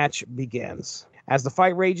rematch begins. As the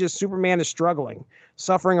fight rages, Superman is struggling,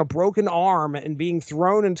 suffering a broken arm and being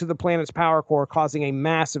thrown into the planet's power core, causing a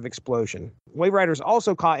massive explosion. Waverider is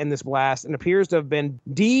also caught in this blast and appears to have been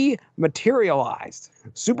dematerialized.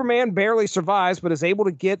 Superman barely survives, but is able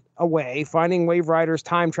to get away, finding Waverider's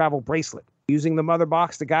time travel bracelet. Using the Mother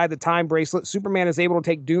Box to guide the time bracelet, Superman is able to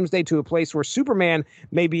take Doomsday to a place where Superman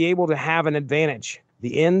may be able to have an advantage.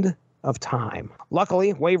 The end of time.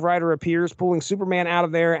 Luckily, Waverider appears, pulling Superman out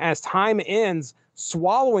of there as time ends,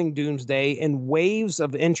 swallowing Doomsday in waves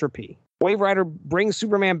of entropy. Waverider brings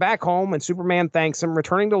Superman back home, and Superman thanks him,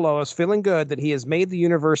 returning to Lois, feeling good that he has made the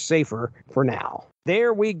universe safer for now.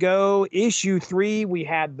 There we go. Issue 3. We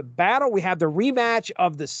had the battle. We had the rematch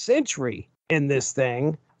of the century in this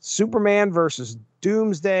thing. Superman versus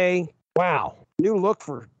Doomsday. Wow. New look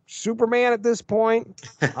for Superman at this point.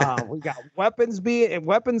 We got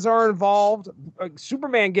weapons are involved.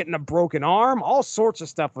 Superman getting a broken arm. All sorts of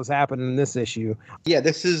stuff was happening in this issue. Yeah,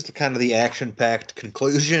 this is kind of the action-packed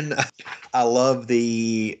conclusion. I love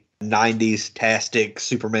the 90s tastic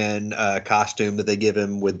Superman costume that they give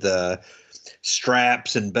him with the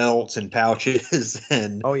straps and belts and pouches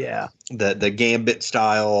and the Gambit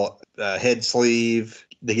style head sleeve.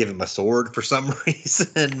 They give him a sword for some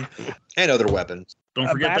reason and other weapons. Don't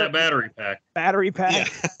forget that battery pack. Battery pack.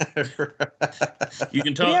 Yeah. You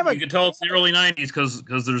can tell. You can tell it's the early '90s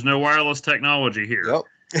because there's no wireless technology here. Yep.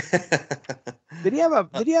 Did he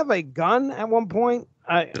have a gun at one point?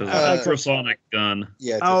 Ultrasonic gun.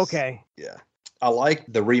 Yeah. Okay. Yeah. I like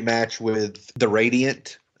the rematch with the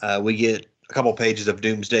Radiant. We get couple pages of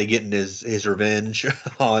Doomsday getting his revenge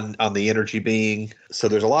on the energy being. So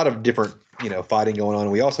there's a lot of different, fighting going on.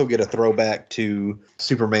 We also get a throwback to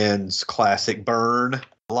Superman's classic burn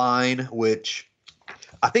line, which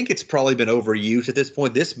I think it's probably been overused at this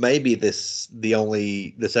point. This may be the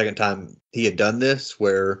second time he had done this,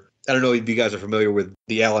 where I don't know if you guys are familiar with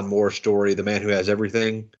the Alan Moore story, The Man Who Has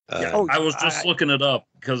Everything. I was just looking it up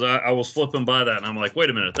because I was flipping by that and I'm like, wait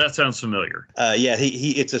a minute, that sounds familiar.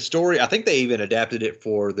 It's a story. I think they even adapted it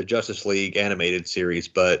for the Justice League animated series,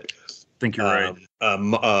 but I think you're right.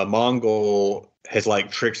 Mongol has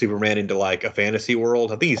like tricked Superman into like a fantasy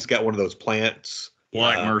world. I think he's got one of those plants.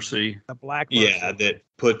 Black Mercy. A Black Mercy. Yeah, that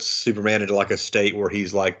puts Superman into like a state where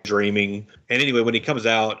he's like dreaming. And anyway, when he comes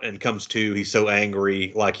out and comes to, he's so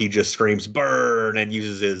angry, like he just screams "burn" and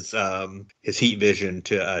uses his heat vision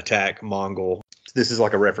to attack Mongol. This is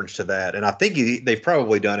like a reference to that, and I think they've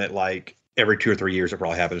probably done it like every 2 or 3 years. It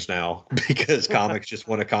probably happens now because comics just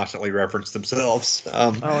want to constantly reference themselves.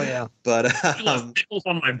 Oh yeah, but pickles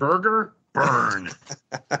on my burger. Burn.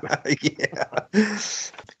 Yeah.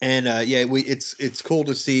 And it's cool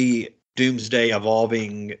to see Doomsday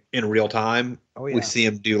evolving in real time. Oh, yeah. We see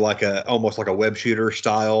him do almost like a web shooter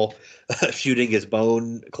style, shooting his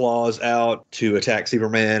bone claws out to attack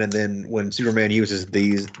Superman, and then when Superman uses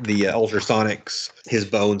the ultrasonics, his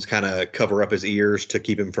bones kind of cover up his ears to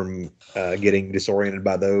keep him from getting disoriented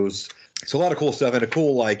by those. So a lot of cool stuff, and a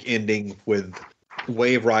cool ending with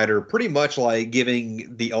Waverider pretty much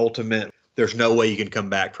giving the ultimate, there's no way you can come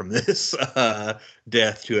back from this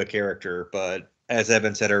death to a character. But as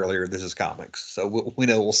Evan said earlier, this is comics, so we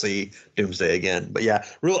know we'll see Doomsday again. But yeah,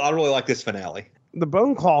 I really like this finale. The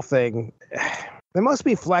bone claw thing, they must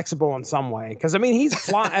be flexible in some way, because I mean he's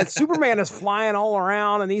flying. Superman is flying all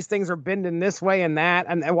around, and these things are bending this way and that,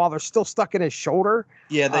 and while they're still stuck in his shoulder.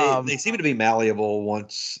 Yeah, they seem to be malleable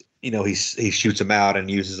once he shoots them out and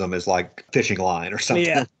uses them as like fishing line or something.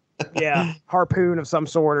 Yeah. Yeah, harpoon of some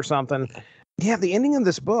sort or something. Yeah, the ending of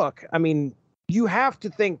this book, I mean, you have to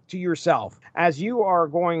think to yourself as you're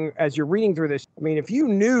reading through this. I mean, if you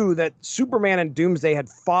knew that Superman and Doomsday had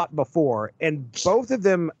fought before and both of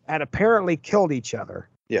them had apparently killed each other,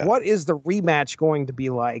 what is the rematch going to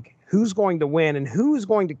be like? Who's going to win and who's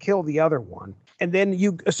going to kill the other one? And then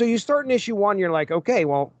you start in issue 1, you're like, okay,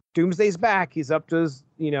 well, Doomsday's back. He's up to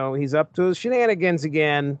his shenanigans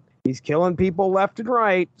again. He's killing people left and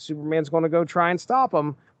right. Superman's going to go try and stop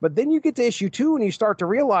him. But then you get to issue 2 and you start to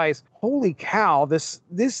realize, holy cow, this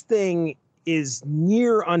thing is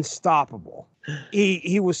near unstoppable.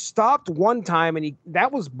 He was stopped one time, and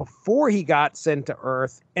that was before he got sent to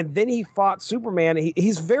Earth. And then he fought Superman.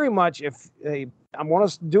 He's very much, I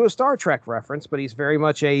want to do a Star Trek reference, but he's very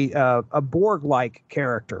much a Borg-like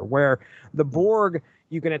character, where the Borg,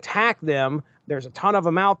 you can attack them. There's a ton of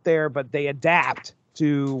them out there, but they adapt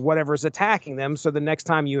to whatever's attacking them. So the next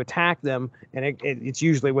time you attack them, and it's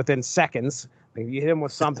usually within seconds, if you hit them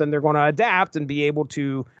with something, they're going to adapt and be able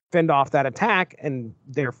to fend off that attack and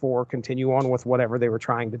therefore continue on with whatever they were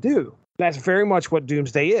trying to do. That's very much what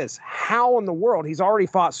Doomsday is. How in the world? He's already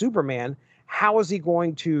fought Superman. How is he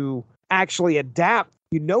going to actually adapt?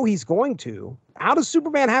 He's going to. How does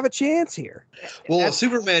Superman have a chance here? Well,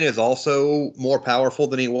 Superman is also more powerful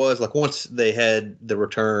than he was. Like once they had the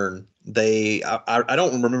return, I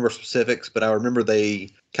don't remember specifics, but I remember they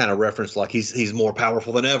kind of referenced like he's more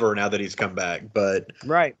powerful than ever now that he's come back. But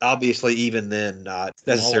obviously, even then, not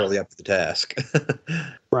necessarily up to the task.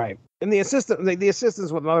 Right. And the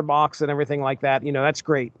assistance with Mother Box and everything like that, that's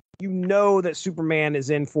great. That Superman is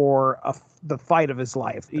in for the fight of his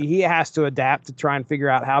life. He has to adapt to try and figure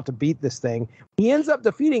out how to beat this thing. He ends up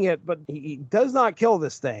defeating it, but he does not kill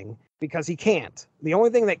this thing because he can't. The only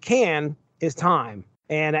thing that can is time.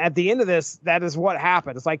 And at the end of this, that is what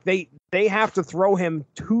happens. It's like they have to throw him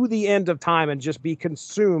to the end of time and just be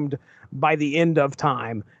consumed by the end of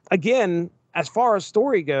time. Again, as far as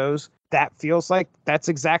story goes, that feels like that's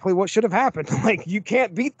exactly what should have happened. Like, you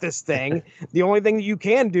can't beat this thing. The only thing that you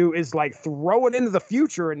can do is throw it into the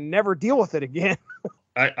future and never deal with it again.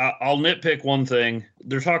 I'll nitpick one thing.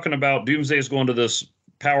 They're talking about Doomsday's going to this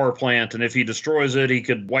power plant, and if he destroys it, he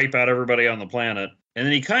could wipe out everybody on the planet. And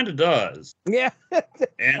then he kind of does. Yeah.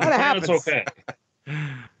 And the planet's okay.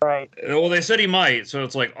 Right. Well, they said he might, so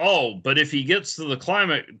it's like, but if he gets to the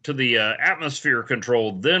climate, to the atmosphere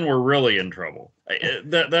control, then we're really in trouble.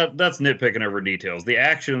 That's nitpicking over details. The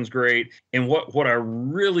action's great, and what I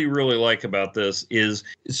really, really like about this is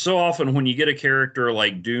so often when you get a character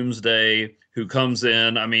like Doomsday who comes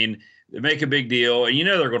in, I mean, they make a big deal, and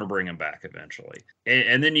they're going to bring him back eventually.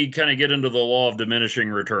 And then you kind of get into the law of diminishing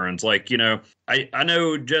returns. Like, I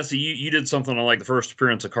know, Jesse, you did something on like the first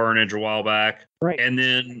appearance of Carnage a while back. Right. And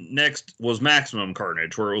then next was Maximum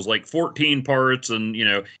Carnage, where it was like 14 parts and,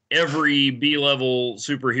 every B-level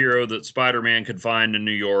superhero that Spider-Man could find in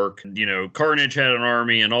New York. Carnage had an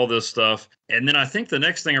army and all this stuff. And then I think the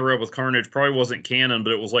next thing I read with Carnage probably wasn't canon,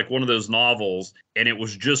 but it was like one of those novels, and it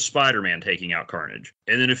was just Spider-Man taking out Carnage.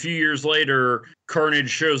 And then a few years later, Carnage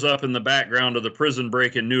shows up in the background of the prison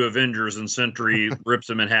break in New Avengers, and Sentry rips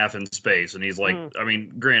him in half in space. And he's like, I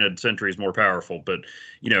mean, granted, Sentry's more powerful, but,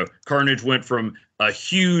 Carnage went from a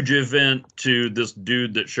huge event to this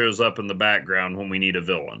dude that shows up in the background when we need a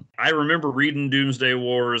villain. I remember reading Doomsday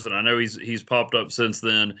Wars, and I know he's popped up since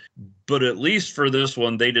then, but at least for this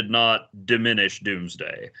one, they did not diminish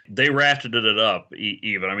Doomsday. They ratcheted it up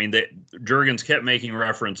even. I mean, Jurgens kept making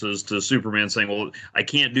references to Superman saying, well, I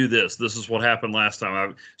can't do this. This is what happened last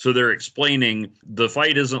time. So they're explaining the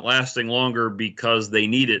fight isn't lasting longer because they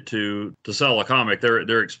need it to sell a comic.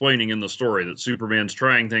 They're explaining in the story that Superman's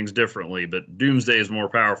trying things differently, but Doomsday is more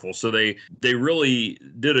powerful. So they really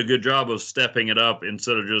did a good job of stepping it up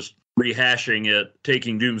instead of just rehashing it,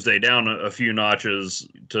 taking Doomsday down a few notches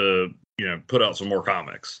to put out some more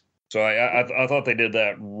comics. So I thought they did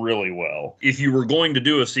that really well. If you were going to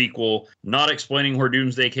do a sequel, not explaining where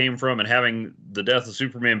Doomsday came from and having the death of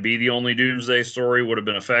Superman be the only Doomsday story would have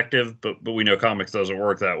been effective, but we know comics doesn't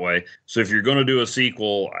work that way. So if you're going to do a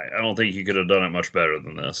sequel, I don't think you could have done it much better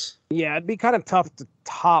than this. Yeah, it'd be kind of tough to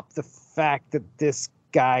top the fact that this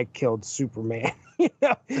guy killed Superman.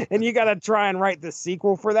 And you got to try and write the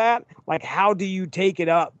sequel for that. Like, how do you take it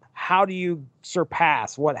up? How do you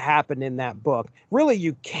surpass what happened in that book? Really,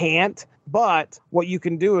 you can't. But what you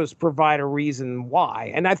can do is provide a reason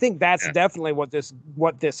why. And I think that's definitely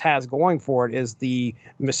what this has going for it, is the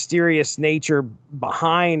mysterious nature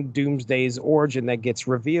behind Doomsday's origin that gets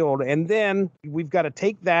revealed. And then we've got to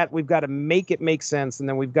take that, we've got to make it make sense, and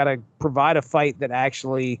then we've got to provide a fight that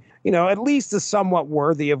actually, at least is somewhat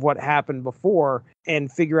worthy of what happened before,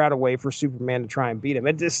 and figure out a way for Superman to try and beat him.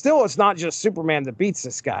 It's not just Superman that beats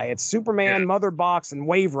this guy. It's Superman, Mother Box, and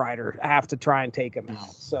Waverider have to try and take him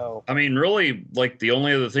out. So I mean, really, like, the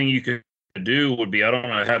only other thing you could do would be, I don't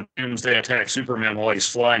know, have Doomsday attack Superman while he's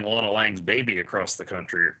flying Lana Lang's baby across the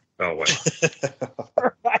country. Oh, wait.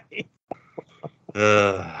 Right.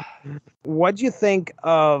 What'd you think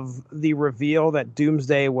of the reveal that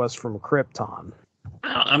Doomsday was from Krypton?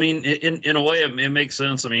 I mean, in a way, it makes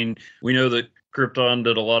sense. I mean, we know that Krypton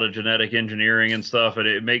did a lot of genetic engineering and stuff, and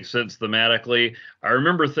it makes sense thematically. I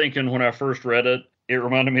remember thinking when I first read it, it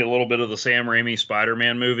reminded me a little bit of the Sam Raimi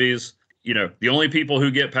Spider-Man movies. The only people who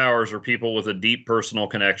get powers are people with a deep personal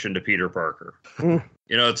connection to Peter Parker.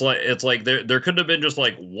 It's like there could have been just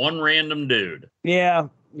like one random dude. Yeah.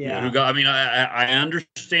 Who got? I mean, I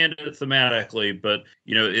understand it thematically, but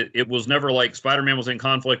it was never like Spider-Man was in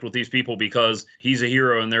conflict with these people because he's a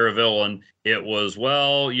hero and they're a villain. It was,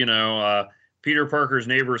 Peter Parker's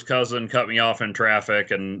neighbor's cousin cut me off in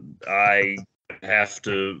traffic, and I have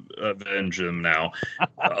to avenge him now.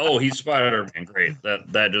 Oh, he's Spider-Man. Great.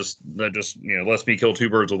 That just lets me kill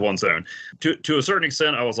two birds with one stone. To a certain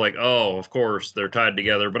extent, I was like, oh, of course they're tied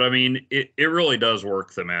together. But I mean, it really does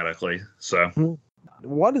work thematically. So.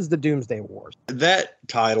 What is the Doomsday Wars? That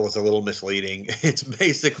title is a little misleading. It's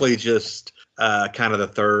basically just kind of the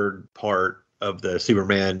third part of the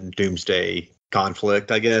Superman Doomsday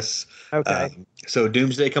conflict, I guess. Okay. So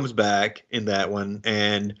Doomsday comes back in that one.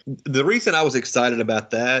 And the reason I was excited about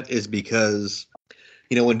that is because,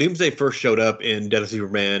 when Doomsday first showed up in Death of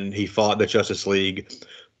Superman, he fought the Justice League.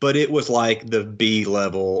 But it was like the B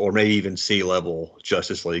level or maybe even C level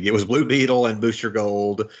Justice League. It was Blue Beetle and Booster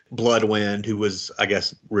Gold, Bloodwind, who was, I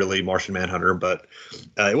guess, really Martian Manhunter, but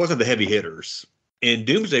it wasn't the heavy hitters. In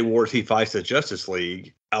Doomsday Wars, he fights the Justice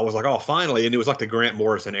League. I was like, oh, finally. And it was like the Grant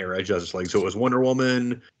Morrison era Justice League. So it was Wonder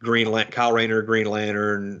Woman, Kyle Rayner, Green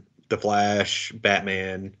Lantern, The Flash,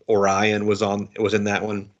 Batman, Orion was in that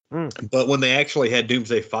one. But when they actually had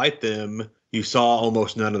Doomsday fight them, you saw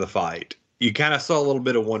almost none of the fight. You kind of saw a little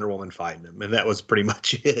bit of Wonder Woman fighting him, and that was pretty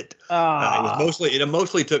much it. It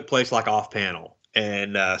mostly took place like off panel,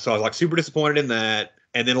 and so I was like super disappointed in that.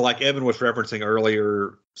 And then, like Evan was referencing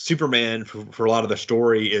earlier, Superman for a lot of the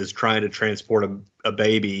story is trying to transport a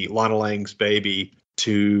baby, Lana Lang's baby,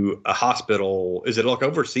 to a hospital. Is it like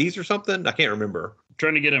overseas or something? I can't remember.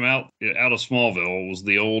 Trying to get him out of Smallville. It was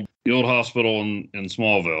the old hospital in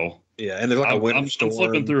Smallville. Yeah, and there's like a winter storm. I'm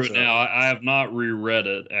flipping through it now. I have not reread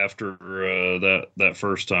it after that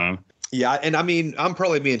first time. Yeah, and I mean, I'm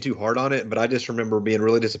probably being too hard on it, but I just remember being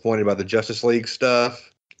really disappointed about the Justice League stuff,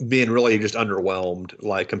 being really just underwhelmed,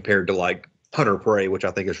 like compared to like Hunter Prey, which I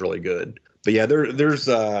think is really good. But yeah, there's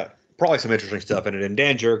probably some interesting stuff in it. And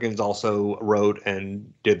Dan Jurgens also wrote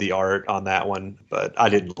and did the art on that one, but I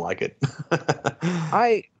didn't like it.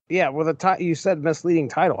 Yeah, well, you said misleading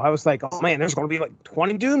title. I was like, oh man, there's going to be like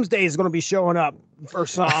 20 Doomsdays going to be showing up for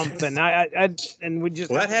something. And we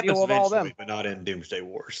just that happens deal with all them, but not in Doomsday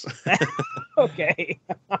Wars. Okay.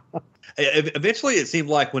 Eventually, it seemed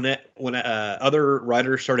like when other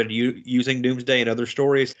writers started using Doomsday in other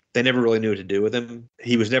stories, they never really knew what to do with him.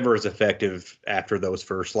 He was never as effective after those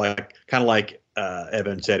first, kind of like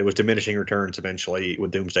Evan said, it was diminishing returns eventually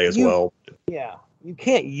with Doomsday as well. Yeah, you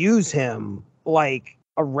can't use him like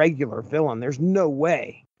a regular villain. There's no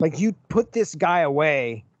way. Like, you put this guy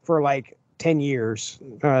away for like 10 years.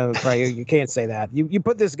 Right, you can't say that. You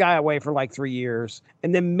put this guy away for like 3 years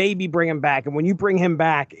and then maybe bring him back. And when you bring him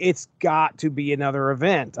back, it's got to be another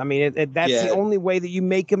event. I mean, that's the only way that you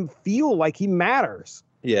make him feel like he matters.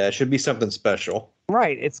 Yeah, it should be something special.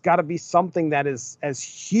 Right. It's got to be something that is as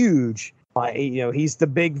huge. He's the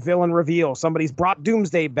big villain reveal. Somebody's brought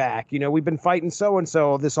Doomsday back. We've been fighting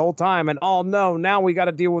so-and-so this whole time. And no, now we got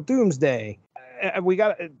to deal with Doomsday. We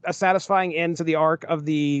got a satisfying end to the arc of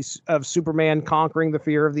Superman conquering the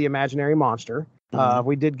fear of the imaginary monster. Mm-hmm.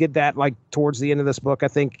 We did get that like towards the end of this book. I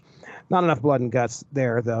think not enough blood and guts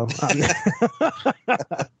there, though.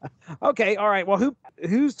 Okay. All right. Well,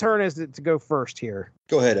 whose turn is it to go first here?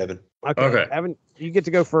 Go ahead, Evan. Okay. Evan, you get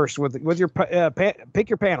to go first with your pick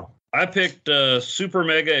your panel. I picked Super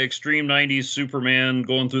Mega Extreme 90s Superman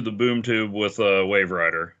going through the boom tube with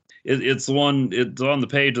Waverider. It's the one. It's on the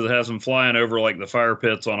page that has him flying over like the fire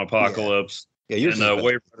pits on Apocalypse. Yeah, and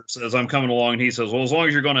Waverider says, "I'm coming along." And he says, "Well, as long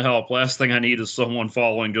as you're going to help, last thing I need is someone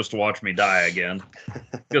following just to watch me die again."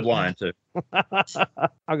 Good line too.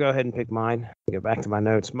 I'll go ahead and pick mine. Go back to my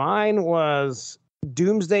notes. Mine was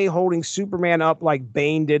Doomsday holding Superman up like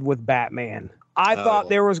Bane did with Batman. I thought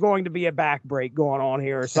there was going to be a back break going on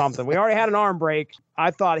here or something. We already had an arm break. I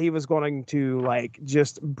thought he was going to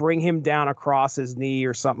just bring him down across his knee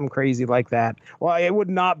or something crazy like that. Well, it would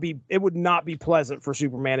not be pleasant for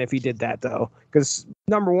Superman if he did that, though, because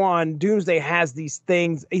number one, Doomsday has these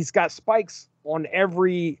things. He's got spikes on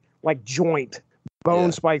every joint,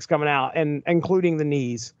 bone spikes coming out, and including the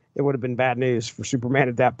knees. It would have been bad news for Superman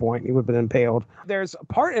at that point. He would have been impaled. There's a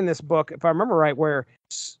part in this book, if I remember right, where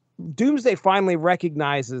Doomsday finally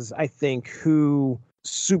recognizes, I think, who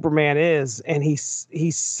Superman is, and he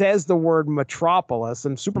says the word Metropolis,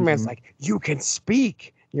 and Superman's like, "You can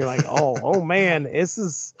speak." You're like, oh man, this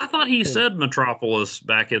is. I thought he said Metropolis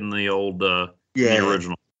back in the old the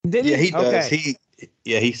original. Did he? Yeah, he does.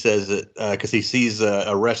 He says it because he sees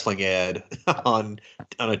a wrestling ad on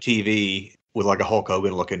a TV with like a Hulk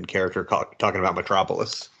Hogan looking character talking about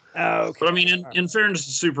Metropolis. Okay. But I mean, in fairness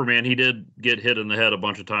to Superman, he did get hit in the head a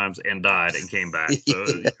bunch of times and died and came back.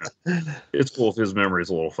 So it's cool if his memory is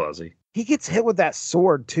a little fuzzy. He gets hit with that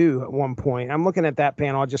sword too at one point. I'm looking at that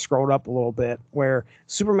panel. I just scrolled up a little bit where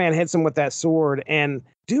Superman hits him with that sword, and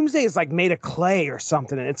Doomsday is like made of clay or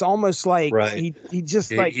something. And it's almost like he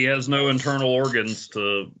has no internal organs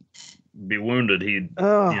to be wounded. He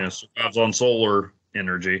survives on solar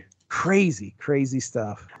energy. Crazy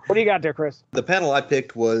stuff. What do you got there, Chris? The panel I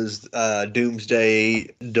picked was Doomsday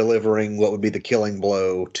delivering what would be the killing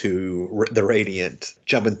blow to the Radiant,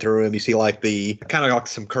 jumping through him. You see the kind of like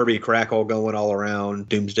some Kirby crackle going all around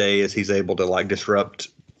Doomsday as he's able to disrupt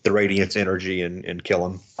the Radiant's energy and kill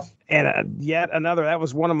him. And yet another, that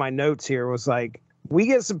was one of my notes here, was we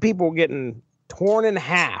get some people getting torn in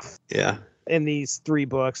half. Yeah. In these 3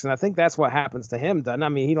 books, and I think that's what happens to him, doesn't it? I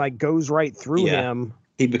mean, he goes right through him.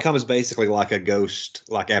 He becomes basically like a ghost,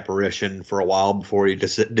 apparition for a while before he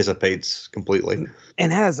dissipates completely.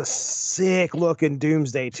 And has a sick looking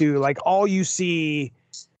Doomsday too. All you see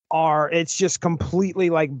it's just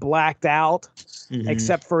completely blacked out,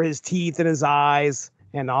 except for his teeth and his eyes,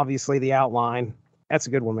 and obviously the outline. That's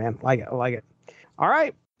a good one, man. I like it. All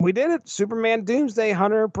right, we did it. Superman Doomsday,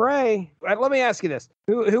 Hunter of Prey. Let me ask you this: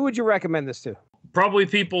 who would you recommend this to? Probably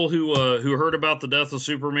people who heard about the death of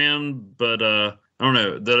Superman, but I don't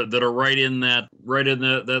know, that are right in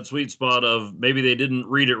that sweet spot of maybe they didn't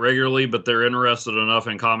read it regularly, but they're interested enough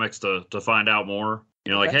in comics to find out more.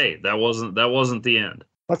 Hey, that wasn't the end.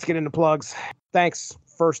 Let's get into plugs. Thanks,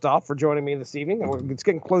 first off, for joining me this evening. It's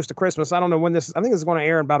getting close to Christmas. I don't know when I think this is going to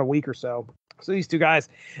air in about a week or so. So these two guys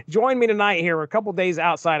join me tonight here a couple days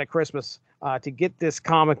outside of Christmas to get this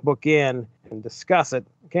comic book in and discuss it.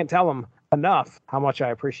 I can't tell them enough how much I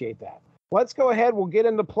appreciate that. Let's go ahead. We'll get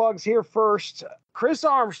into plugs here first. Chris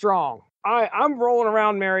Armstrong. I'm rolling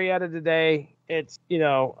around Marietta today. It's,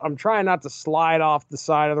 I'm trying not to slide off the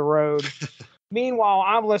side of the road. Meanwhile,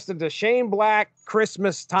 I'm listening to Shane Black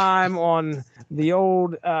Christmas Time on the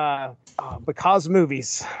old Because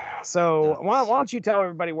movies. So why don't you tell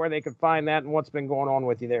everybody where they could find that and what's been going on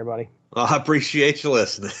with you there, buddy? Well, I appreciate you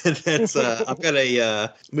listening. That's I've got a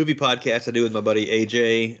movie podcast I do with my buddy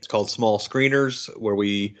AJ. It's called Small Screeners, where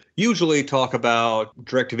we usually talk about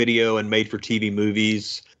direct-to-video and made-for-TV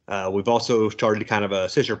movies. We've also started kind of a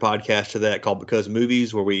sister podcast to that called Because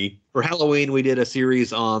Movies, where for Halloween, we did a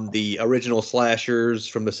series on the original slashers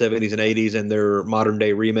from the 70s and 80s and their modern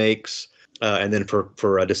day remakes. And then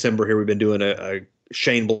for December here, we've been doing a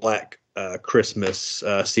Shane Black Christmas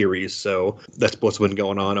series. So that's what's been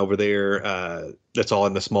going on over there. That's all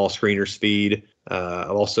in the Small Screeners feed.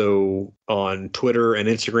 I'm also on Twitter and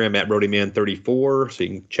Instagram at BrodyMan34, so you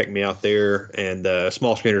can check me out there. And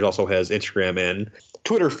Small Screeners also has Instagram and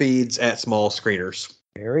Twitter feeds at Small Screeners.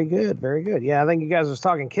 Very good, very good. Yeah, I think you guys was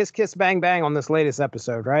talking Kiss Kiss Bang Bang on this latest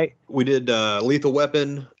episode, right? We did Lethal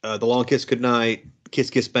Weapon, The Long Kiss Goodnight, Kiss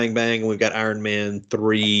Kiss Bang Bang, and we've got Iron Man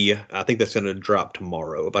 3. I think that's going to drop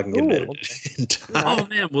tomorrow if I can get it edited in time. Oh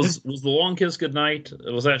man, was The Long Kiss Goodnight?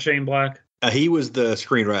 Was that Shane Black? He was the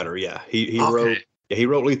screenwriter. Yeah, he wrote. Yeah, he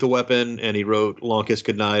wrote Lethal Weapon and he wrote Long Kiss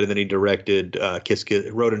Goodnight, and then he directed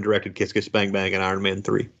wrote and directed Kiss Kiss Bang Bang and Iron Man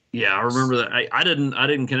 3. Yeah, I remember that. I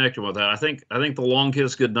didn't connect it with that. I think The Long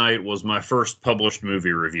Kiss Goodnight was my first published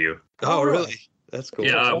movie review. Oh, really? That's cool.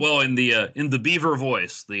 Yeah, well, in the Beaver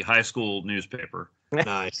Voice, the high school newspaper.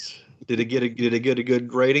 Nice. Did it get a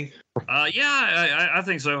good rating? Yeah, I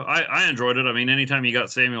think so. I enjoyed it. I mean, anytime you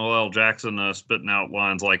got Samuel L. Jackson spitting out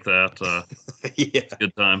lines like that, yeah,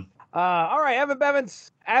 good time. All right, Evan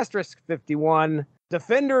Bevins, *51.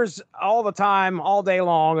 Defenders all the time, all day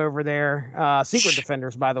long over there. Secret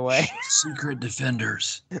Defenders, by the way. Secret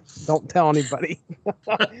Defenders. Don't tell anybody.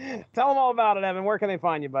 Tell them all about it, Evan. Where can they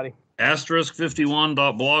find you, buddy?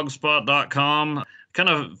 *51.blogspot.com. Kind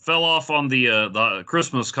of fell off on the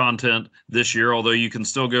Christmas content this year, although you can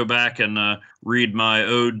still go back and read my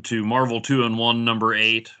ode to Marvel 2-in-1 number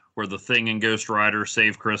 8, where the Thing and Ghost Rider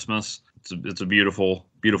save Christmas. It's a beautiful,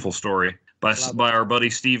 beautiful story by our buddy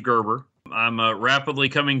Steve Gerber. I'm rapidly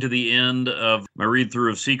coming to the end of my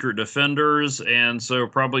read-through of Secret Defenders, and so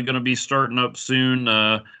probably going to be starting up soon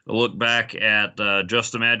a look back at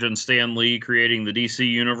Just Imagine Stan Lee creating the DC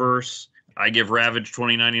Universe. I give Ravage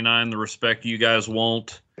 2099 the respect you guys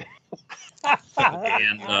won't.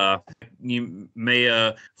 And you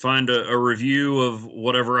may find a review of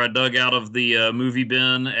whatever I dug out of the movie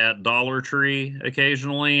bin at Dollar Tree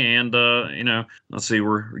occasionally. And, let's see,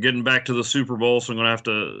 we're getting back to the Super Bowl, so I'm going to have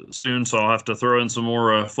to soon. So I'll have to throw in some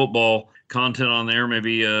more football content on there.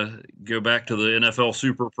 Maybe go back to the NFL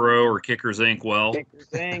Super Pro or Kickers Inc. Kickers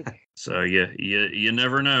Inc. So you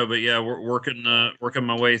never know, but yeah, we're working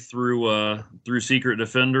my way through Secret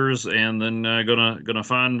Defenders, and then gonna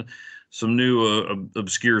find some new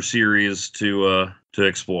obscure series to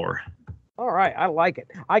explore. All right, I like it.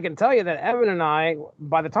 I can tell you that Evan and I,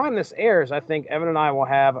 by the time this airs, I think Evan and I will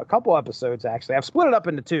have a couple episodes, actually. I've split it up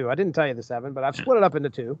into 2. I didn't tell you this, Evan, but I've split it up into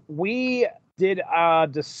 2. We did a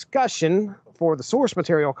discussion for the Source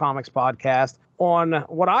Material Comics podcast on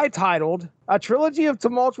what I titled A Trilogy of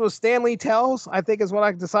Tumultuous Stan Lee Tales, I think is what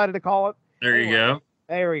I decided to call it. There you go.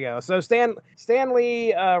 There we go. So Stan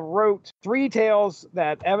Lee wrote 3 tales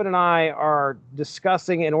that Evan and I are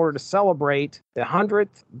discussing in order to celebrate the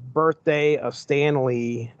 100th birthday of Stan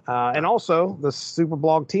Lee, and also the Super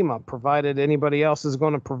Blog team up. Provided anybody else is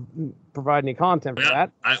going to provide any content for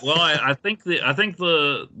that. I think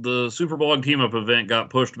the Super Blog team up event got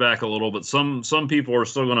pushed back a little, but some people are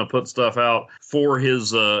still going to put stuff out for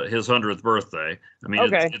his 100th birthday. I mean,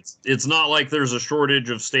 okay. It's not like there's a shortage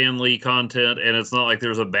of Stan Lee content, and it's not like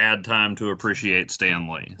there's a bad time to appreciate Stan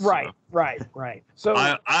Lee. So. Right. So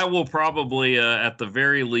I will probably, at the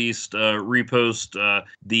very least, repost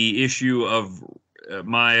the issue of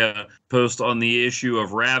my post on the issue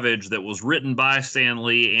of Ravage that was written by Stan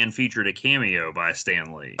Lee and featured a cameo by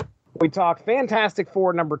Stan Lee. We talked Fantastic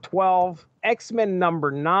Four number 12, X-Men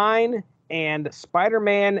number 9, and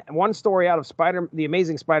Spider-Man, one story out of the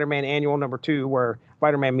Amazing Spider-Man Annual number 2, where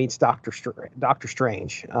Spider-Man meets Doctor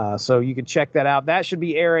Strange. So you can check that out. That should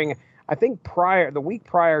be airing, I think, the week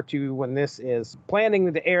prior to when this is,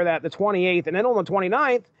 planning to air that the 28th. And then on the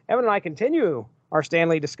 29th, Evan and I continue our Stan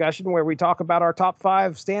Lee discussion where we talk about our top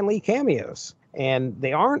 5 Stan Lee cameos. And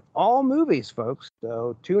they aren't all movies, folks.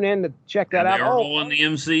 So tune in to check that out. They aren't all in the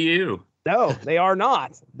MCU. No, they are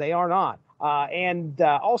not. They are not.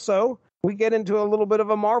 Also, we get into a little bit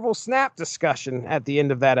of a Marvel Snap discussion at the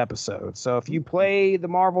end of that episode. So if you play the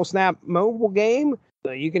Marvel Snap mobile game,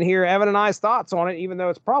 you can hear Evan and I's thoughts on it, even though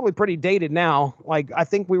it's probably pretty dated now. Like, I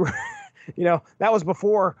think we were that was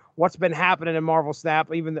before what's been happening in Marvel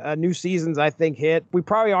Snap. Even new seasons, I think, hit. We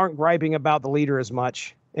probably aren't griping about the leader as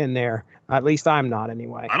much in there. At least I'm not,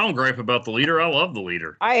 anyway. I don't gripe about the leader. I love the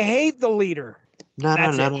leader. I hate the leader. Leader.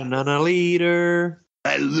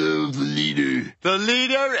 I love the leader. The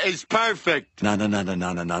leader is perfect. Leader. Leader.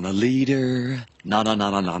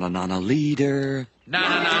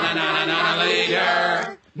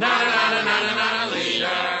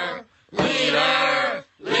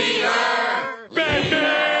 Leader.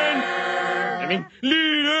 Batman.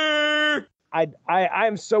 Leader.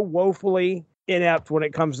 I'm so woefully inept when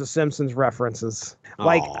it comes to Simpsons references.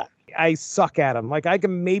 Like, I suck at them. Like, I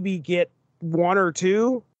can maybe get one or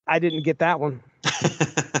two. I didn't get that one.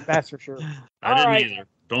 That's for sure. I didn't either.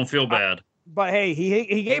 Don't feel bad. But hey,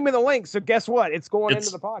 he gave me the link, so guess what? It's going into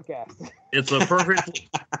the podcast. It's a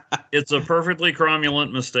perfectly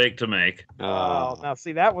cromulent mistake to make. Oh, now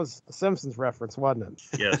see, that was a Simpsons reference, wasn't it?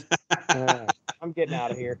 Yes. I'm getting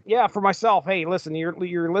out of here. Yeah, for myself, hey, listen,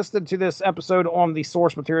 you're listed to this episode on the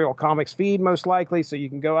Source Material Comics feed, most likely, so you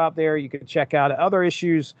can go out there, you can check out other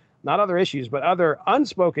issues. Not other issues, but other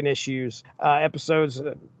Unspoken issues episodes.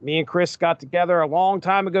 Me and Chris got together a long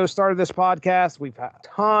time ago, started this podcast. We've had a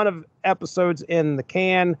ton of episodes in the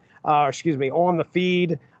can, on the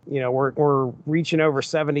feed. We're reaching over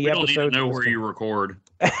 70 episodes. We don't need to know where you record.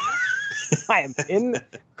 I am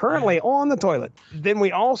currently on the toilet. Then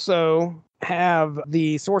we also have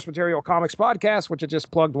the Source Material Comics podcast, which I just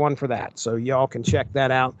plugged one for that. So y'all can check that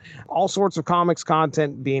out. All sorts of comics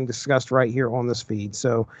content being discussed right here on this feed.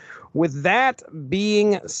 So with that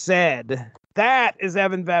being said, that is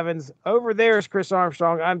Evan Bevins. Over there is Chris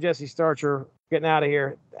Armstrong. I'm Jesse Starcher. Getting out of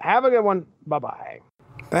here. Have a good one. Bye-bye.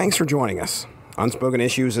 Thanks for joining us. Unspoken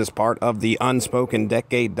Issues is part of the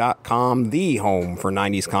UnspokenDecade.com, the home for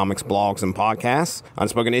 90s comics, blogs, and podcasts.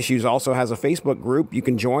 Unspoken Issues also has a Facebook group you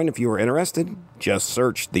can join if you are interested. Just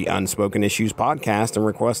search the Unspoken Issues podcast and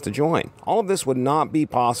request to join. All of this would not be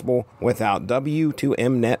possible without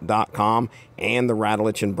W2Mnet.com and the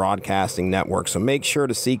Rattlich and Broadcasting Network, so make sure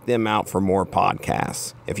to seek them out for more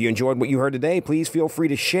podcasts. If you enjoyed what you heard today, please feel free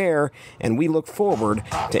to share, and we look forward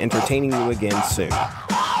to entertaining you again soon.